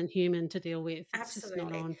decent human to deal with, it's just not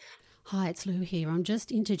absolutely. on. Hi, it's Lou here. I'm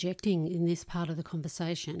just interjecting in this part of the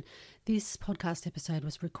conversation. This podcast episode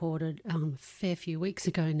was recorded a fair few weeks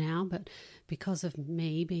ago now, but because of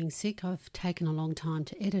me being sick, I've taken a long time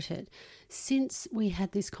to edit it. Since we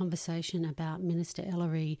had this conversation about Minister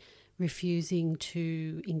Ellery refusing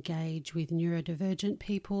to engage with neurodivergent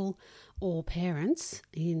people or parents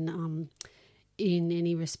in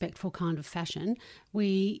any respectful kind of fashion,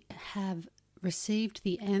 we have received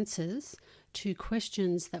the answers to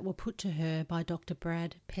questions that were put to her by Dr.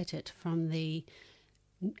 Brad Pettit from the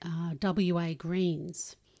WA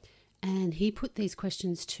Greens. And he put these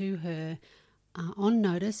questions to her on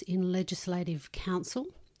notice in Legislative Council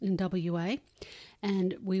in WA.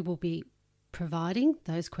 And we will be providing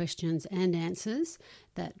those questions and answers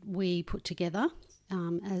that we put together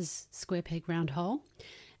as Square Peg Round Hole.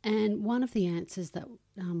 And one of the answers that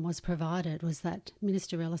was provided was that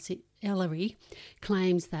Minister Ellery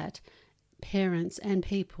claims that parents and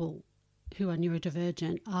people who are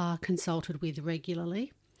neurodivergent are consulted with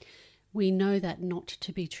regularly. We know that not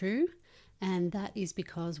to be true, and that is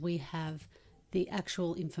because we have the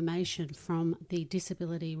actual information from the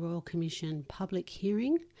Disability Royal Commission public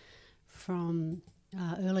hearing from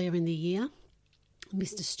earlier in the year.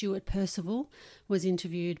 Mr. Stuart Percival was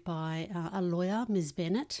interviewed by a lawyer, Ms.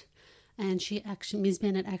 Bennett, and Ms.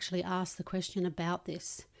 Bennett actually asked the question about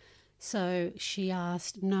this. So she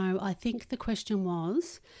asked, no, I think the question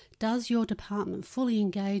was, does your department fully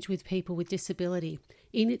engage with people with disability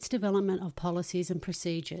in its development of policies and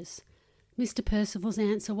procedures? Mr. Percival's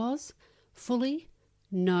answer was, fully,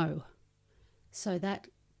 no. So that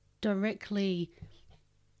directly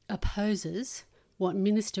opposes what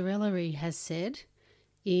Minister Ellery has said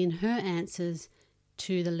in her answers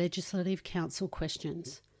to the Legislative Council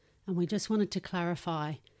questions. And we just wanted to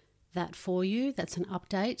clarify that for you. That's an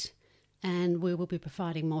update, and we will be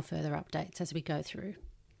providing more further updates as we go through.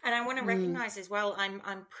 And I want to recognise as well, I'm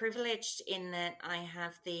privileged in that I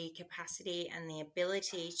have the capacity and the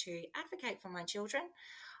ability to advocate for my children.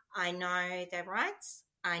 I know their rights,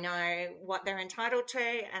 I know what they're entitled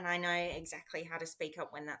to, and I know exactly how to speak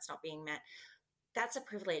up when that's not being met. That's a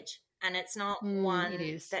privilege, and it's not one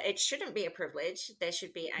that it shouldn't be a privilege. There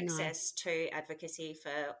should be access to advocacy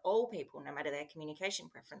for all people, no matter their communication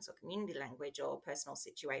preference or community language or personal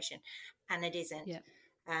situation, and it isn't. Yep.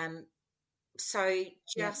 So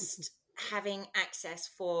just having access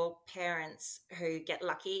for parents who get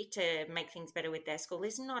lucky to make things better with their school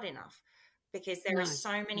is not enough, because there are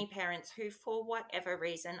so many parents who, for whatever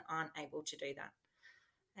reason, aren't able to do that.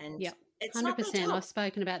 And it's 100%. not their job. I've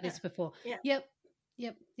spoken about this before. Yep.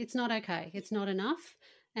 It's not okay. It's not enough.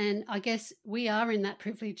 And I guess we are in that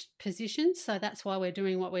privileged position, so that's why we're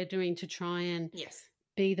doing what we're doing, to try and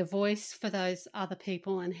be the voice for those other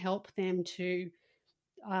people and help them to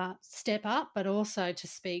step up, but also to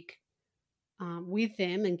speak with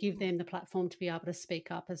them and give them the platform to be able to speak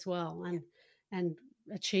up as well and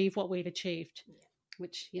achieve what we've achieved,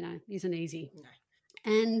 which, you know, isn't easy. No.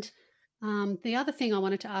 And the other thing I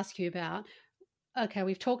wanted to ask you about, okay,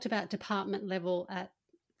 we've talked about department level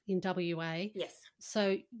in WA. Yes.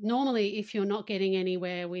 So normally if you're not getting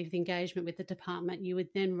anywhere with engagement with the department, you would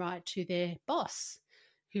then write to their boss,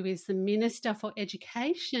 who is the Minister for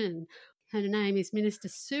Education. Her name is Minister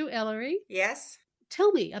Sue Ellery. Yes.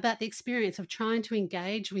 Tell me about the experience of trying to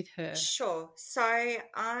engage with her. Sure. So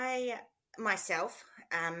I myself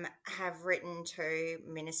have written to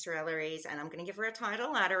Minister Ellery's, and I'm going to give her a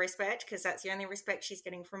title out of respect, because that's the only respect she's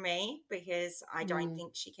getting from me, because I don't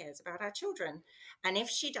think she cares about our children. And if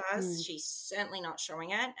she does, she's certainly not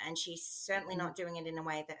showing it, and she's certainly not doing it in a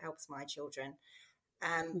way that helps my children.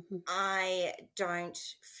 I don't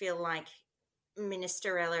feel like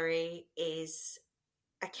Minister Ellery is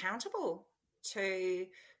accountable to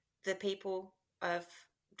the people of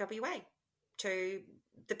WA, to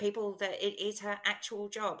the people that it is her actual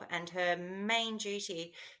job and her main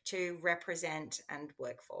duty to represent and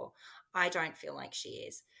work for. I don't feel like she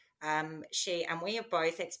is. She and we have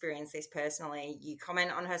both experienced this personally. You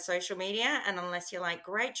comment on her social media, and unless you're like,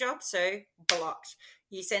 "Great job, Sue," blocked.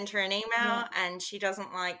 You send her an email, and she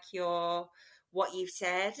doesn't like what you've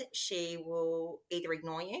said. She will either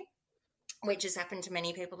ignore you, which has happened to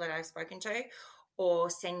many people that I've spoken to, or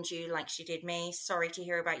send you, like she did me, "Sorry to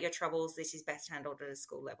hear about your troubles. This is best handled at a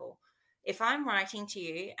school level." If I'm writing to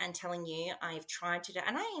you and telling you I've tried to do,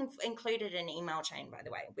 and I included an email chain, by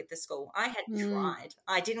the way, with the school. I had tried.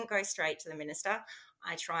 I didn't go straight to the minister.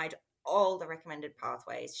 I tried all the recommended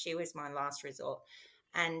pathways. She was my last resort.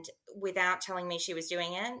 And without telling me she was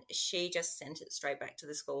doing it, she just sent it straight back to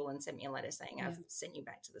the school and sent me a letter saying, "I've sent you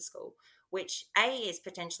back to the school," which is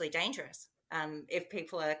potentially dangerous if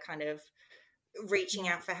people are kind of reaching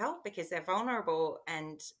out for help because they're vulnerable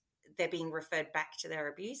and they're being referred back to their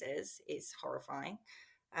abusers is horrifying.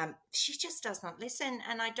 She just does not listen,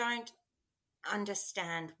 and I don't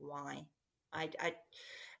understand why.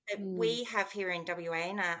 We have here in WA,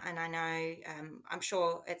 and I know I'm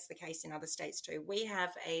sure it's the case in other states too, we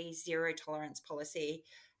have a zero tolerance policy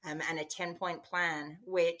and a 10-point plan,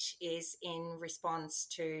 which is in response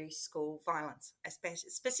to school violence,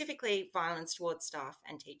 specifically violence towards staff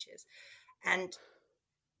and teachers. And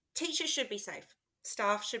teachers should be safe.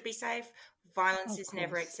 Staff should be safe. Violence is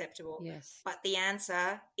never acceptable. Yes. But the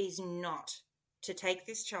answer is not to take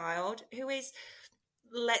this child who is,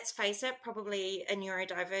 let's face it, probably a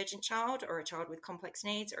neurodivergent child or a child with complex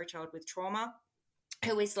needs or a child with trauma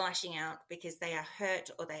who is lashing out because they are hurt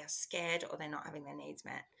or they are scared or they're not having their needs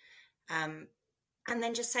met. And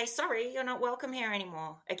then just say, "Sorry, you're not welcome here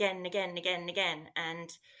anymore," again and again and again and again.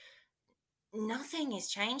 And nothing is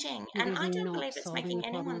changing. And I don't believe it's making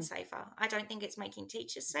anyone safer. I don't think it's making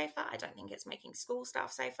teachers safer. I don't think it's making school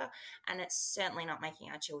staff safer. And it's certainly not making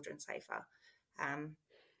our children safer.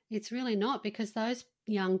 It's really not, because those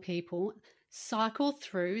young people cycle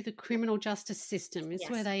through the criminal justice system. It's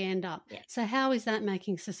where they end up. So how is that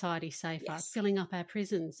making society safer? Filling up our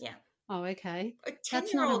prisons? Oh, okay.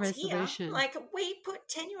 That's not a resolution. Here, like, we put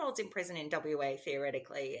 10-year-olds in prison in WA,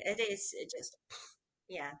 theoretically. It just,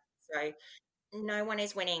 so no one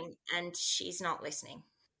is winning, and she's not listening.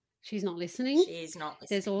 She's not listening? She is not listening.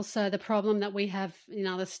 There's also the problem that we have in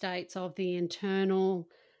other states of the internal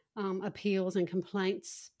appeals and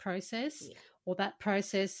complaints process, or that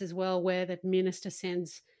process as well, where the minister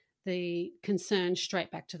sends the concern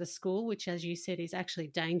straight back to the school, which, as you said, is actually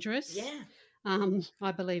dangerous.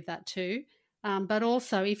 I believe that too. But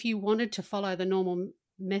also, if you wanted to follow the normal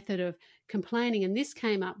method of complaining, and this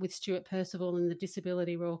came up with Stuart Percival in the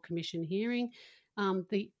Disability Royal Commission hearing,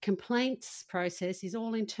 the complaints process is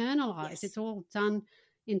all internalised. It's all done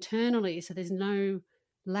internally, so there's no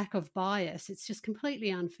lack of bias. It's just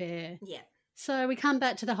completely unfair. So we come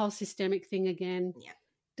back to the whole systemic thing again.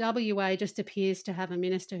 WA just appears to have a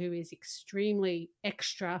minister who is extremely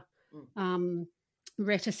extra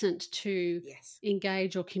reticent to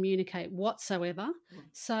engage or communicate whatsoever.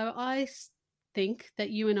 So I think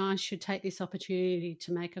that you and I should take this opportunity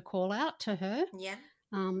to make a call out to her.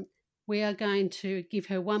 We are going to give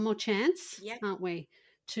her one more chance, aren't we,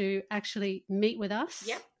 to actually meet with us,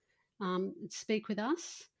 speak with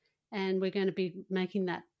us, and we're going to be making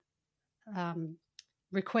that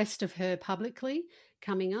request of her publicly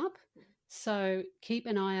coming up. So keep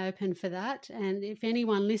an eye open for that. And if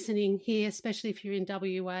anyone listening here, especially if you're in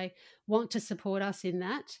WA, want to support us in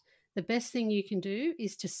that, the best thing you can do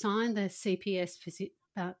is to sign the CPS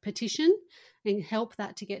petition and help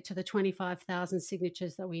that to get to the 25,000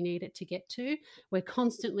 signatures that we need it to get to. We're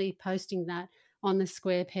constantly posting that on the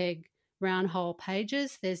Square Peg Round Hole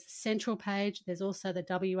pages. There's the central page. There's also the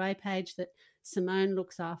WA page that Simone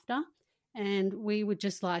looks after. And we would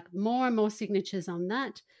just like more and more signatures on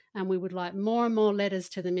that. And we would like more and more letters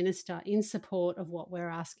to the minister in support of what we're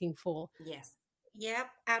asking for. Yep,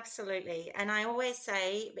 absolutely. And I always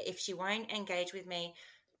say, if she won't engage with me,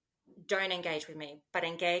 don't engage with me, but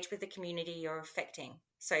engage with the community you're affecting.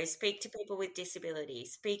 So speak to people with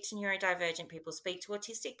disabilities, speak to neurodivergent people, speak to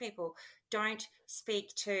autistic people. Don't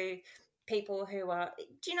speak to people who are,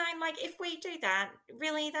 like if we do that,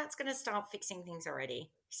 really, that's going to start fixing things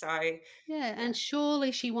already. So, Yeah, and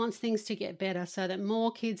surely she wants things to get better so that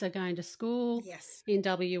more kids are going to school yes, in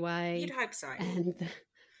WA, you'd hope so.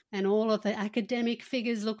 and all of the academic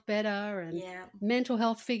figures look better and Yeah. mental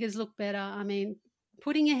health figures look better. I mean,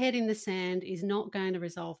 putting your head in the sand is not going to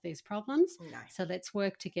resolve these problems. No. So let's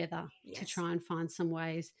work together to Yes. try and find some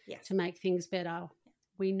ways Yes. to make things better.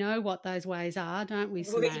 We know what those ways are, don't we,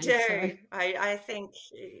 Simone? We do. So, I think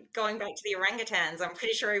going back to the orangutans, I'm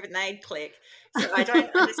pretty sure even they'd click. So I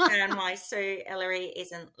don't understand why Sue Ellery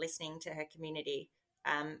isn't listening to her community.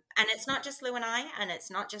 And it's not just Lou and I, and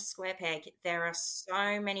it's not just Square Peg. There are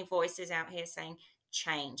so many voices out here saying,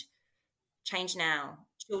 change now.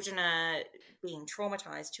 Children are being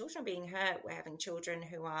traumatized. Children are being hurt. We're having children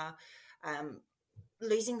who are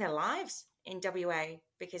losing their lives in WA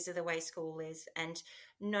because of the way school is. And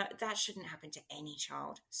no, that shouldn't happen to any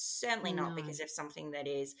child. Certainly not because of something that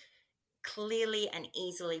is clearly and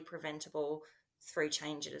easily preventable through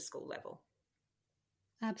change at a school level.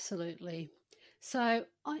 Absolutely. So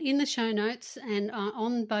in the show notes and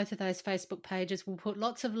on both of those Facebook pages, we'll put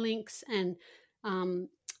lots of links and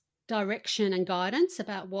direction and guidance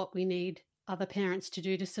about what we need other parents to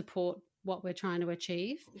do to support what we're trying to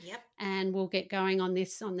achieve. Yep. And we'll get going on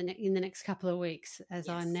this in the next couple of weeks as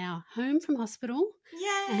I'm now home from hospital.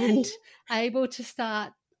 Yay! And able to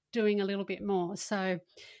start doing a little bit more. So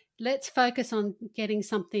let's focus on getting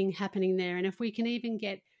something happening there. And if we can even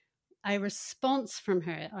get a response from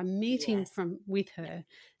her, a meeting with her,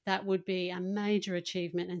 that would be a major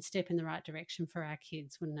achievement and step in the right direction for our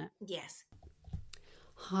kids, wouldn't it? Yes.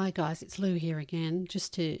 Hi guys, it's Lou here again.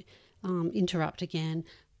 Just to interrupt again,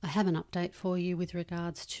 I have an update for you with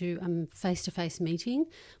regards to a face-to-face meeting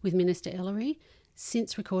with Minister Ellery.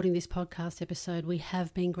 Since recording this podcast episode, we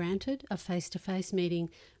have been granted a face-to-face meeting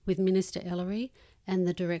with Minister Ellery and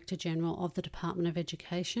the Director General of the Department of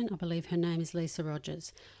Education. I believe her name is Lisa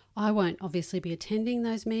Rogers. I won't obviously be attending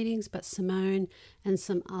those meetings, but Simone and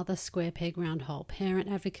some other Square Peg Round Hole parent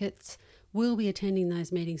advocates will be attending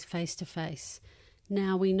those meetings face-to-face.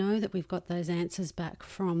 Now, we know that we've got those answers back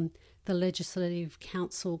from the Legislative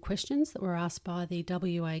Council questions that were asked by the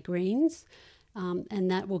WA Greens, and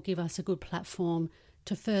that will give us a good platform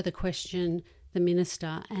to further question the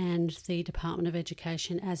Minister and the Department of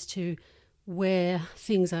Education as to where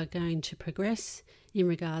things are going to progress in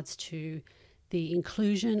regards to the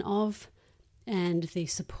inclusion of and the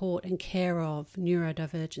support and care of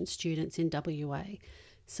neurodivergent students in WA.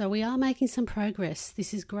 So we are making some progress.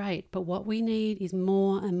 This is great, but what we need is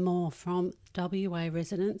more and more from WA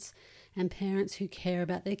residents and parents who care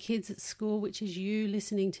about their kids at school, which is you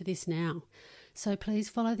listening to this now. So please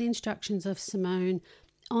follow the instructions of Simone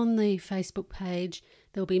on the Facebook page.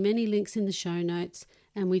 There'll be many links in the show notes,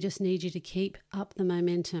 and we just need you to keep up the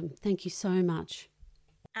momentum. Thank you so much.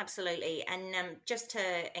 Absolutely. And just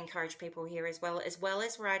to encourage people here as well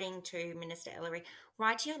as writing to Minister Ellery,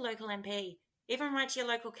 write to your local MP. Even write to your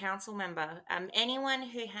local council member, anyone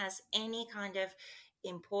who has any kind of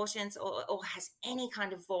importance or has any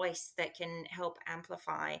kind of voice that can help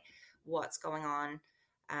amplify what's going on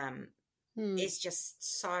is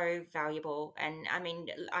just so valuable. And I mean,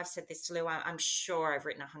 I've said this to Lou, I'm sure I've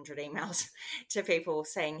written 100 emails to people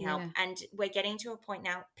saying help. And we're getting to a point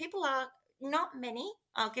now, people are not many,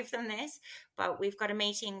 I'll give them this, but we've got a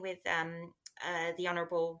meeting with the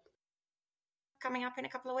Honourable coming up in a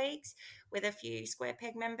couple of weeks with a few Square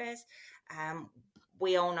Peg members.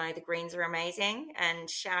 We all know the Greens are amazing, and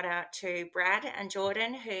shout out to Brad and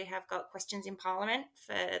Jordan who have got questions in Parliament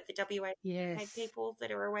for the WA Peg people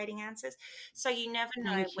that are awaiting answers. So you never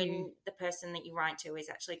know when the person that you write to is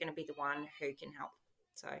actually going to be the one who can help.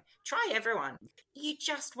 So try everyone. You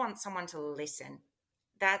just want someone to listen.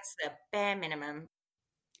 That's the bare minimum.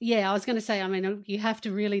 Yeah, I was going to say, I mean, you have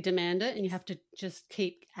to really demand it and you have to just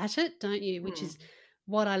keep at it, don't you? Which is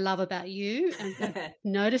what I love about you and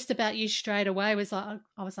noticed about you straight away was like,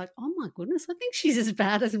 I was like, oh my goodness, I think she's as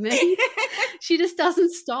bad as me. She just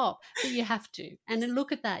doesn't stop, but you have to. And then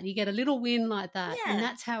look at that. You get a little win like that and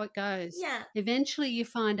that's how it goes. Yeah. Eventually you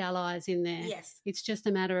find allies in there. Yes. It's just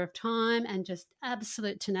a matter of time and just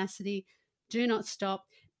absolute tenacity. Do not stop.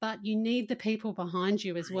 But you need the people behind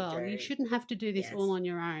you as well. You shouldn't have to do this all on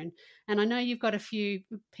your own. And I know you've got a few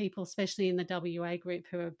people, especially in the WA group,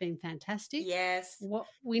 who have been fantastic. Yes. What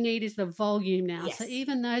we need is the volume now. Yes. So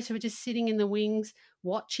even those who are just sitting in the wings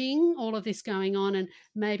watching all of this going on and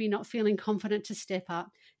maybe not feeling confident to step up,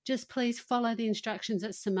 just please follow the instructions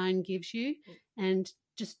that Simone gives you and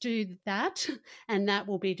just do that. And that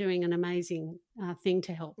will be doing an amazing thing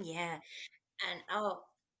to help. Yeah. And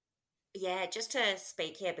Yeah, just to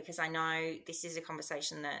speak here, because I know this is a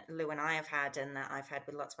conversation that Lou and I have had and that I've had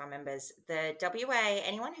with lots of our members. The WA,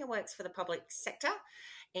 anyone who works for the public sector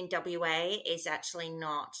in WA is actually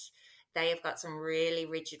not, they have got some really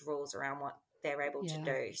rigid rules around what they're able to Yeah.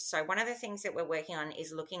 do. So, one of the things that we're working on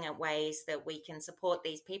is looking at ways that we can support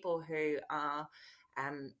these people who are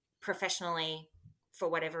professionally, for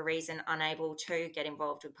whatever reason, unable to get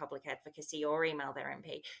involved with public advocacy or email their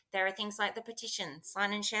MP. There are things like the petition,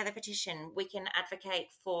 sign and share the petition. We can advocate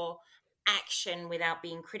for action without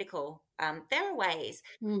being critical. There are ways,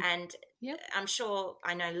 Mm. and Yep. I'm sure,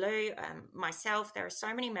 I know Lou, myself, there are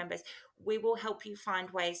so many members. We will help you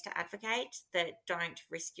find ways to advocate that don't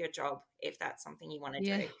risk your job if that's something you want to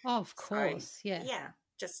Yeah. do. Oh, of So, course. Yeah. yeah,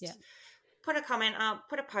 just Yeah. put a comment up,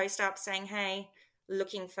 put a post up saying, hey,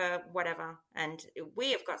 looking for whatever. And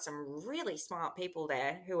we have got some really smart people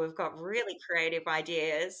there who have got really creative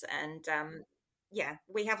ideas. And yeah,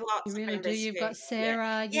 we have You lots of really do. members You've who, got yeah,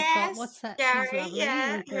 Sarah. You've got, yes, what's that? She's Gary, lovely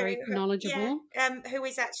yeah, and very yeah, knowledgeable. who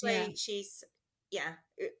is Yeah. actually, she's, yeah,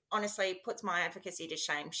 honestly puts my advocacy to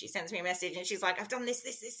shame. She sends me a message and she's like, I've done this,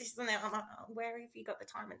 and that. I'm like, oh, where have you got the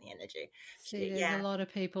time and the energy? See, there's Yeah, a lot of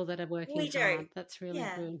people that are working we do. hard. That's really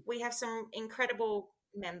Yeah, good. we have some incredible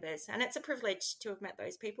members, and it's a privilege to have met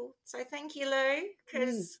those people. So thank you, Lou,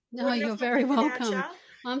 because No, you're very welcome.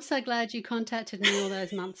 I'm so glad you contacted me all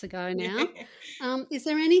those months ago now. Is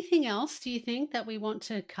there anything else, do you think, that we want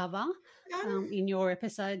to cover in your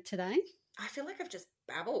episode today? I feel like I've just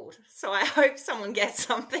babbled, so I hope someone gets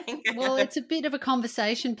something. Well, it's a bit of a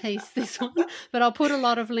conversation piece, this one, but I'll put a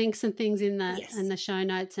lot of links and things in the show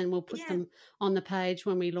notes, and we'll put them on the page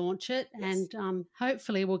when we launch it, and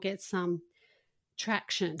hopefully we'll get some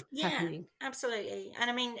traction happening. Absolutely. And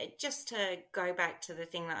I mean, just to go back to the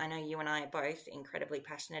thing that I know you and I are both incredibly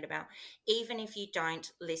passionate about, even if you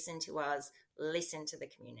don't listen to us, listen to the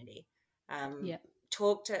community.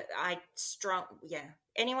 Talk to,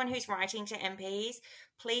 anyone who's writing to MPs,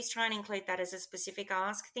 please try and include that as a specific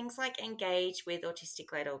ask. Things like engage with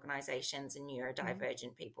autistic-led organisations and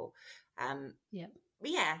neurodivergent people.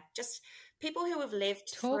 Just people who have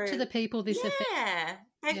lived Talk to the people this affects. Yeah,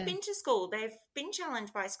 they've been to school. They've been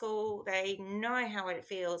challenged by school. They know how it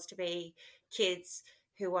feels to be kids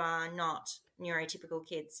who are not neurotypical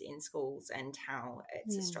kids in schools and how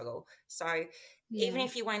it's a struggle. So even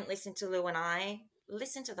if you won't listen to Lou and I,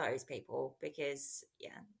 listen to those people, because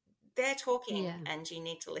they're talking and you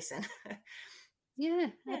need to listen.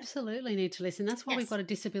 Absolutely need to listen. That's why we've got a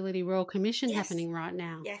Disability Royal Commission happening right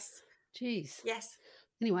now. Jeez.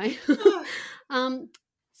 Anyway,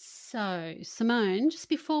 so Simone, just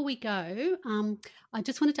before we go, I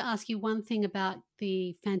just wanted to ask you one thing about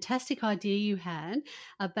the fantastic idea you had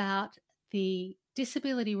about the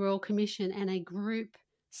Disability Royal Commission and a group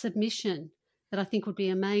submission that I think would be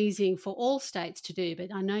amazing for all states to do.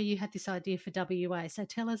 But I know you had this idea for WA, so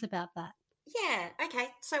tell us about that. Yeah, okay.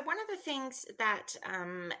 So one of the things that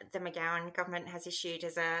the McGowan government has issued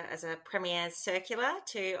as a Premier's circular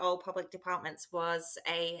to all public departments was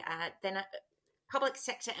public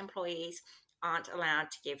sector employees aren't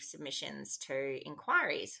allowed to give submissions to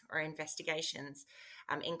inquiries or investigations,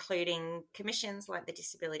 including commissions like the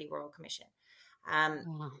Disability Royal Commission.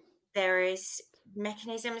 There is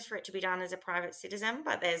mechanisms for it to be done as a private citizen,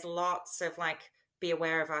 but there's lots of be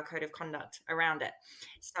aware of our code of conduct around it.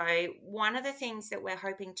 So one of the things that we're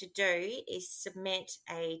hoping to do is submit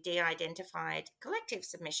a de-identified collective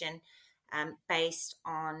submission based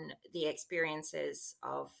on the experiences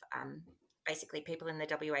of basically people in the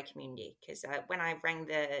WA community. Because when I rang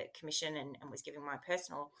the commission and was giving my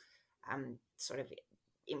personal sort of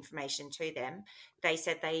information to them, they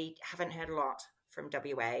said they haven't heard a lot from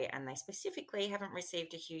WA, and they specifically haven't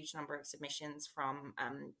received a huge number of submissions from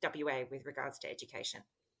WA with regards to education.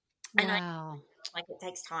 Wow. And it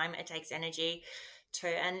takes time, it takes energy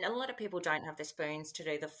and a lot of people don't have the spoons to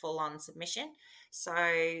do the full-on submission. So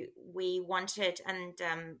we wanted, and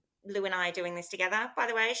Lou and I are doing this together. By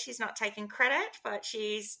the way, she's not taking credit, but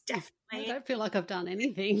she's definitely... I don't feel like I've done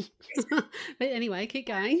anything. But anyway, keep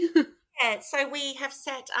going. So we have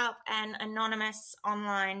set up an anonymous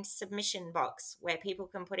online submission box where people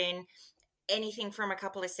can put in anything from a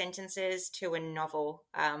couple of sentences to a novel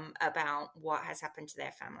about what has happened to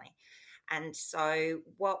their family. And so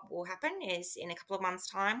what will happen is in a couple of months'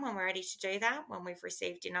 time, when we're ready to do that, when we've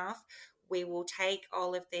received enough, we will take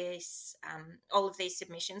all of these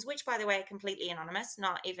submissions, which, by the way, are completely anonymous.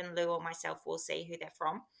 Not even Lou or myself will see who they're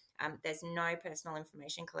from. There's no personal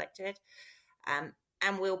information collected.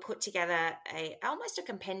 And we'll put together almost a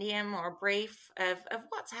compendium or a brief of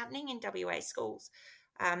what's happening in WA schools.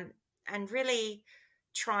 And really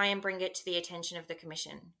try and bring it to the attention of the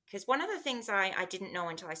Commission. Because one of the things I didn't know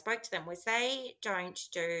until I spoke to them was they don't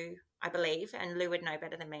do, I believe, and Lou would know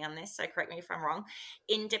better than me on this, so correct me if I'm wrong,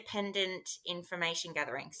 independent information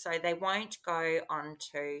gathering. So they won't go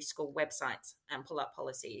onto school websites and pull up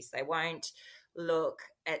policies. They won't look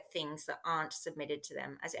at things that aren't submitted to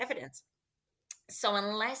them as evidence. So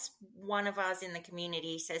unless one of us in the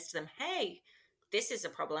community says to them, hey, this is a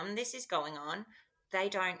problem, this is going on, they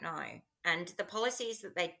don't know. And the policies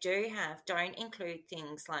that they do have don't include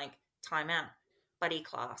things like timeout, buddy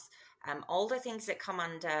class, all the things that come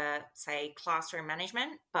under, say, classroom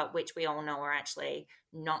management, but which we all know are actually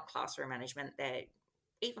not classroom management. They're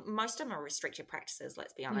even, most of them are restricted practices,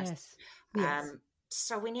 let's be honest. Yes.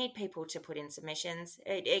 So we need people to put in submissions.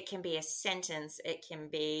 It can be a sentence. It can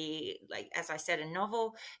be, like, as I said, a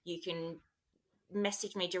novel. You can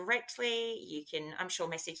message me directly. You can, I'm sure,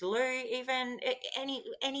 message Lou even.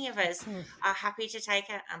 Any of us are happy to take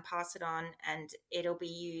it and pass it on, and it'll be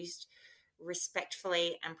used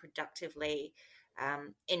respectfully and productively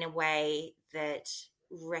in a way that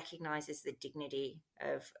recognises the dignity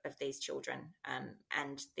of these children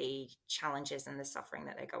and the challenges and the suffering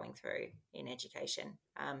that they're going through in education.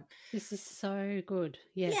 This is so good.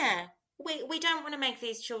 Yes. Yeah. We don't want to make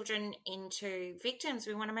these children into victims.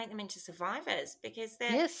 We want to make them into survivors, because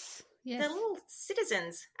they're little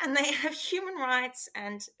citizens and they have human rights,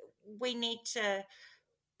 and we need to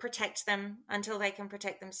protect them until they can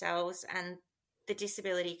protect themselves. And the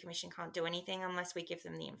Disability Commission can't do anything unless we give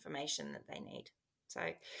them the information that they need. So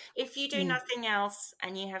if you do nothing else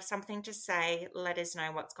and you have something to say, let us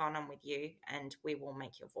know what's gone on with you and we will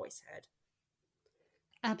make your voice heard.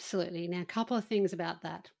 Absolutely. Now, a couple of things about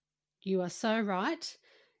that. You are so right.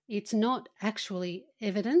 It's not actually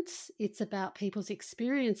evidence. It's about people's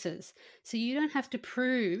experiences. So you don't have to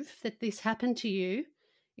prove that this happened to you.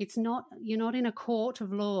 You're not in a court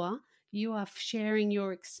of law. You are sharing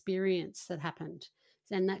your experience that happened.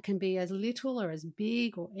 And that can be as little or as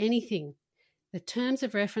big or anything. The terms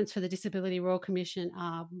of reference for the Disability Royal Commission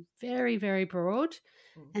are very, very broad.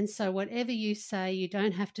 And so whatever you say, you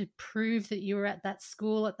don't have to prove that you were at that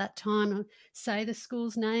school at that time or say the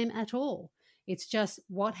school's name at all. It's just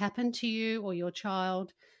what happened to you or your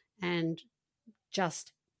child, and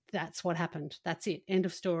just that's what happened. That's it. End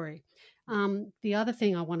of story. The other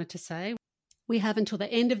thing I wanted to say, we have until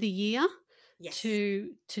the end of the year to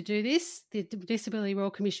do this. The Disability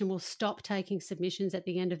Royal Commission will stop taking submissions at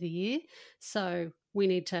the end of the year. So we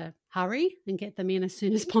need to hurry and get them in as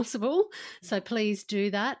soon as possible. So please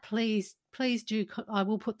do that. Please do. I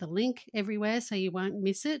will put the link everywhere so you won't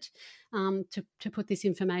miss it, to put this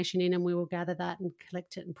information in, and we will gather that and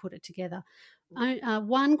collect it and put it together.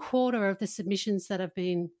 1/4 of the submissions that have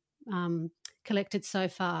been collected so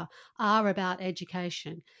far are about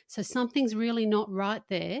education. So something's really not right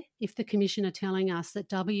there if the Commission are telling us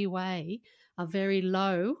that WA are very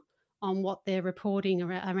low on what they're reporting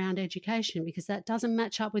around education, because that doesn't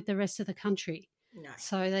match up with the rest of the country. No.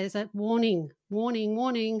 So there's a warning.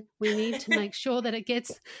 We need to make sure that it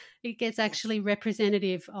gets actually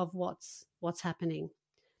representative of what's happening.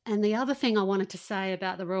 And the other thing I wanted to say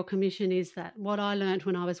about the Royal Commission is that what I learned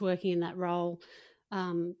when I was working in that role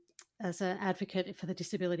as an advocate for the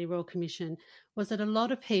Disability Royal Commission was that a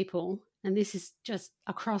lot of people, and this is just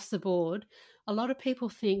across the board, a lot of people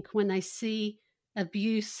think when they see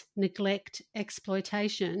abuse, neglect,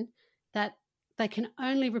 exploitation, that they can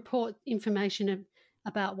only report information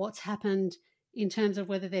about what's happened in terms of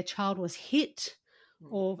whether their child was hit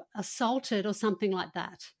or assaulted or something like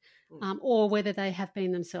that, or whether they have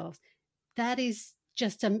been themselves. That is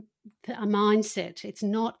just a mindset. It's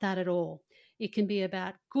not that at all. It can be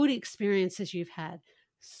about good experiences you've had.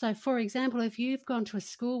 So, for example, if you've gone to a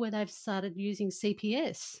school where they've started using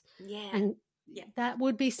CPS, that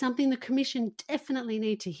would be something the Commission definitely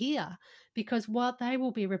need to hear, because what they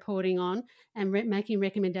will be reporting on and making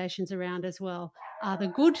recommendations around as well are the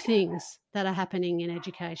good things that are happening in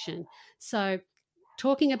education. So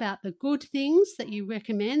talking about the good things that you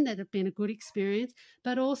recommend that have been a good experience,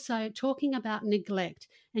 but also talking about neglect.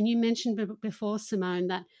 And you mentioned before, Simone,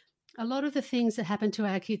 that a lot of the things that happen to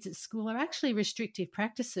our kids at school are actually restrictive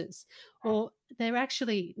practices, or they're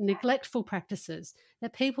actually neglectful practices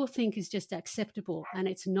that people think is just acceptable, and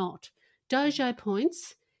it's not. Dojo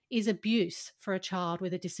points is abuse for a child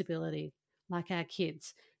with a disability like our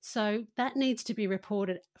kids. So that needs to be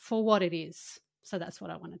reported for what it is. So that's what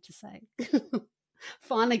I wanted to say.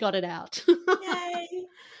 Finally got it out. Yay.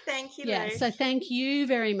 Thank you, Lou. So thank you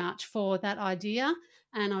very much for that idea.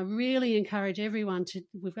 And I really encourage everyone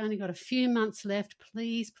we've only got a few months left.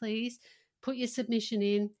 Please put your submission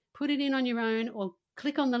in, put it in on your own, or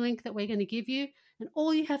click on the link that we're going to give you And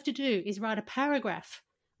all you have to do is write a paragraph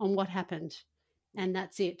on what happened, and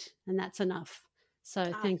that's it, and that's enough.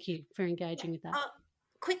 So thank you for engaging with that.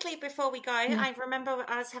 Quickly before we go, I remember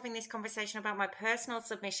I was having this conversation about my personal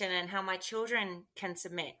submission and how my children can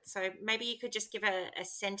submit. So maybe you could just give a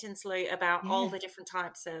sentence, Lou, about all the different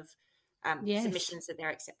types of submissions that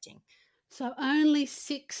they're accepting. So only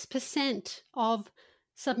 6% of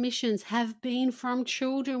submissions have been from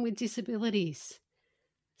children with disabilities.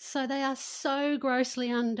 So they are so grossly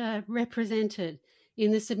underrepresented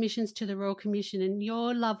in the submissions to the Royal Commission. And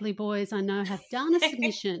your lovely boys, I know, have done a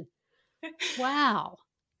submission. Wow.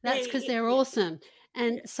 That's because they're awesome.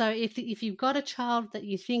 And so if you've got a child that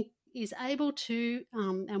you think is able to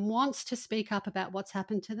and wants to speak up about what's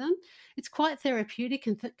happened to them, it's quite therapeutic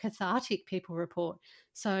and cathartic, people report.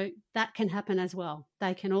 So that can happen as well.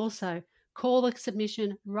 They can also call the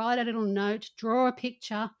submission, write a little note, draw a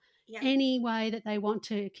picture, any way that they want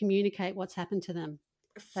to communicate what's happened to them.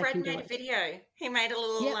 Fred made a video. He made a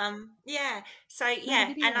little, So,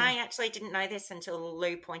 and I actually didn't know this until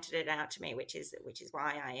Lou pointed it out to me, which is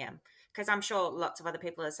why I am. Because I'm sure lots of other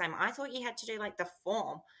people are the same. I thought you had to do like the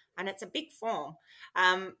form, and it's a big form.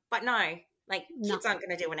 But no, kids aren't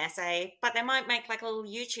going to do an essay, but they might make like a little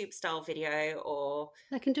YouTube style video, or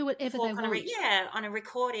they can do whatever they want. On a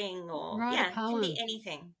recording, or it can be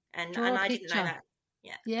anything. And I didn't know that.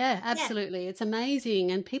 Yeah, absolutely. It's amazing,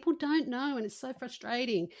 and people don't know, and it's so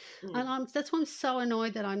frustrating. And that's why I'm so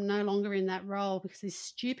annoyed that I'm no longer in that role, because this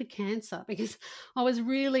stupid cancer, because I was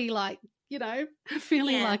really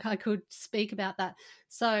feeling like I could speak about that.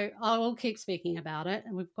 So I will keep speaking about it,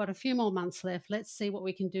 and we've got a few more months left. Let's see what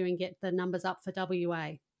we can do and get the numbers up for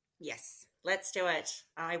WA. Yes, let's do it.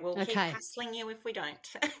 I will keep hassling you if we don't.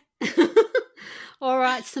 All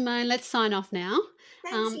right, Simone, let's sign off now.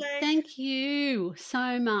 Thanks, Lou. Thank you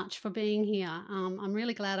so much for being here. I'm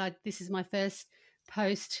really glad this is my first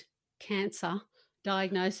post-cancer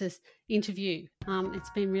diagnosis interview.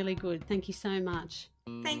 It's been really good. Thank you so much.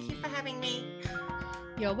 Thank you for having me.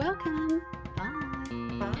 You're welcome.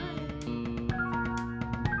 Bye. Bye.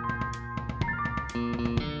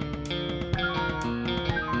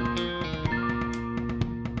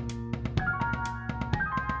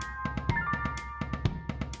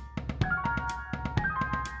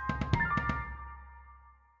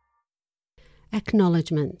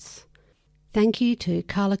 Acknowledgements. Thank you to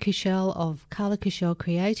Carla Cushell of Carla Cushell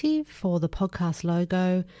Creative for the podcast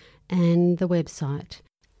logo and the website.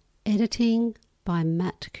 Editing by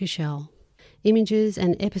Matt Cushell. Images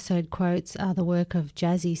and episode quotes are the work of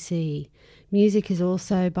Jazzy C. Music is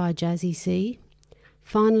also by Jazzy C.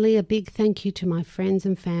 Finally, a big thank you to my friends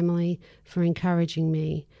and family for encouraging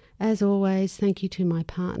me. As always, thank you to my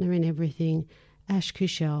partner in everything, Ash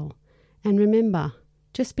Cushell. And remember,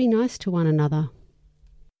 just be nice to one another.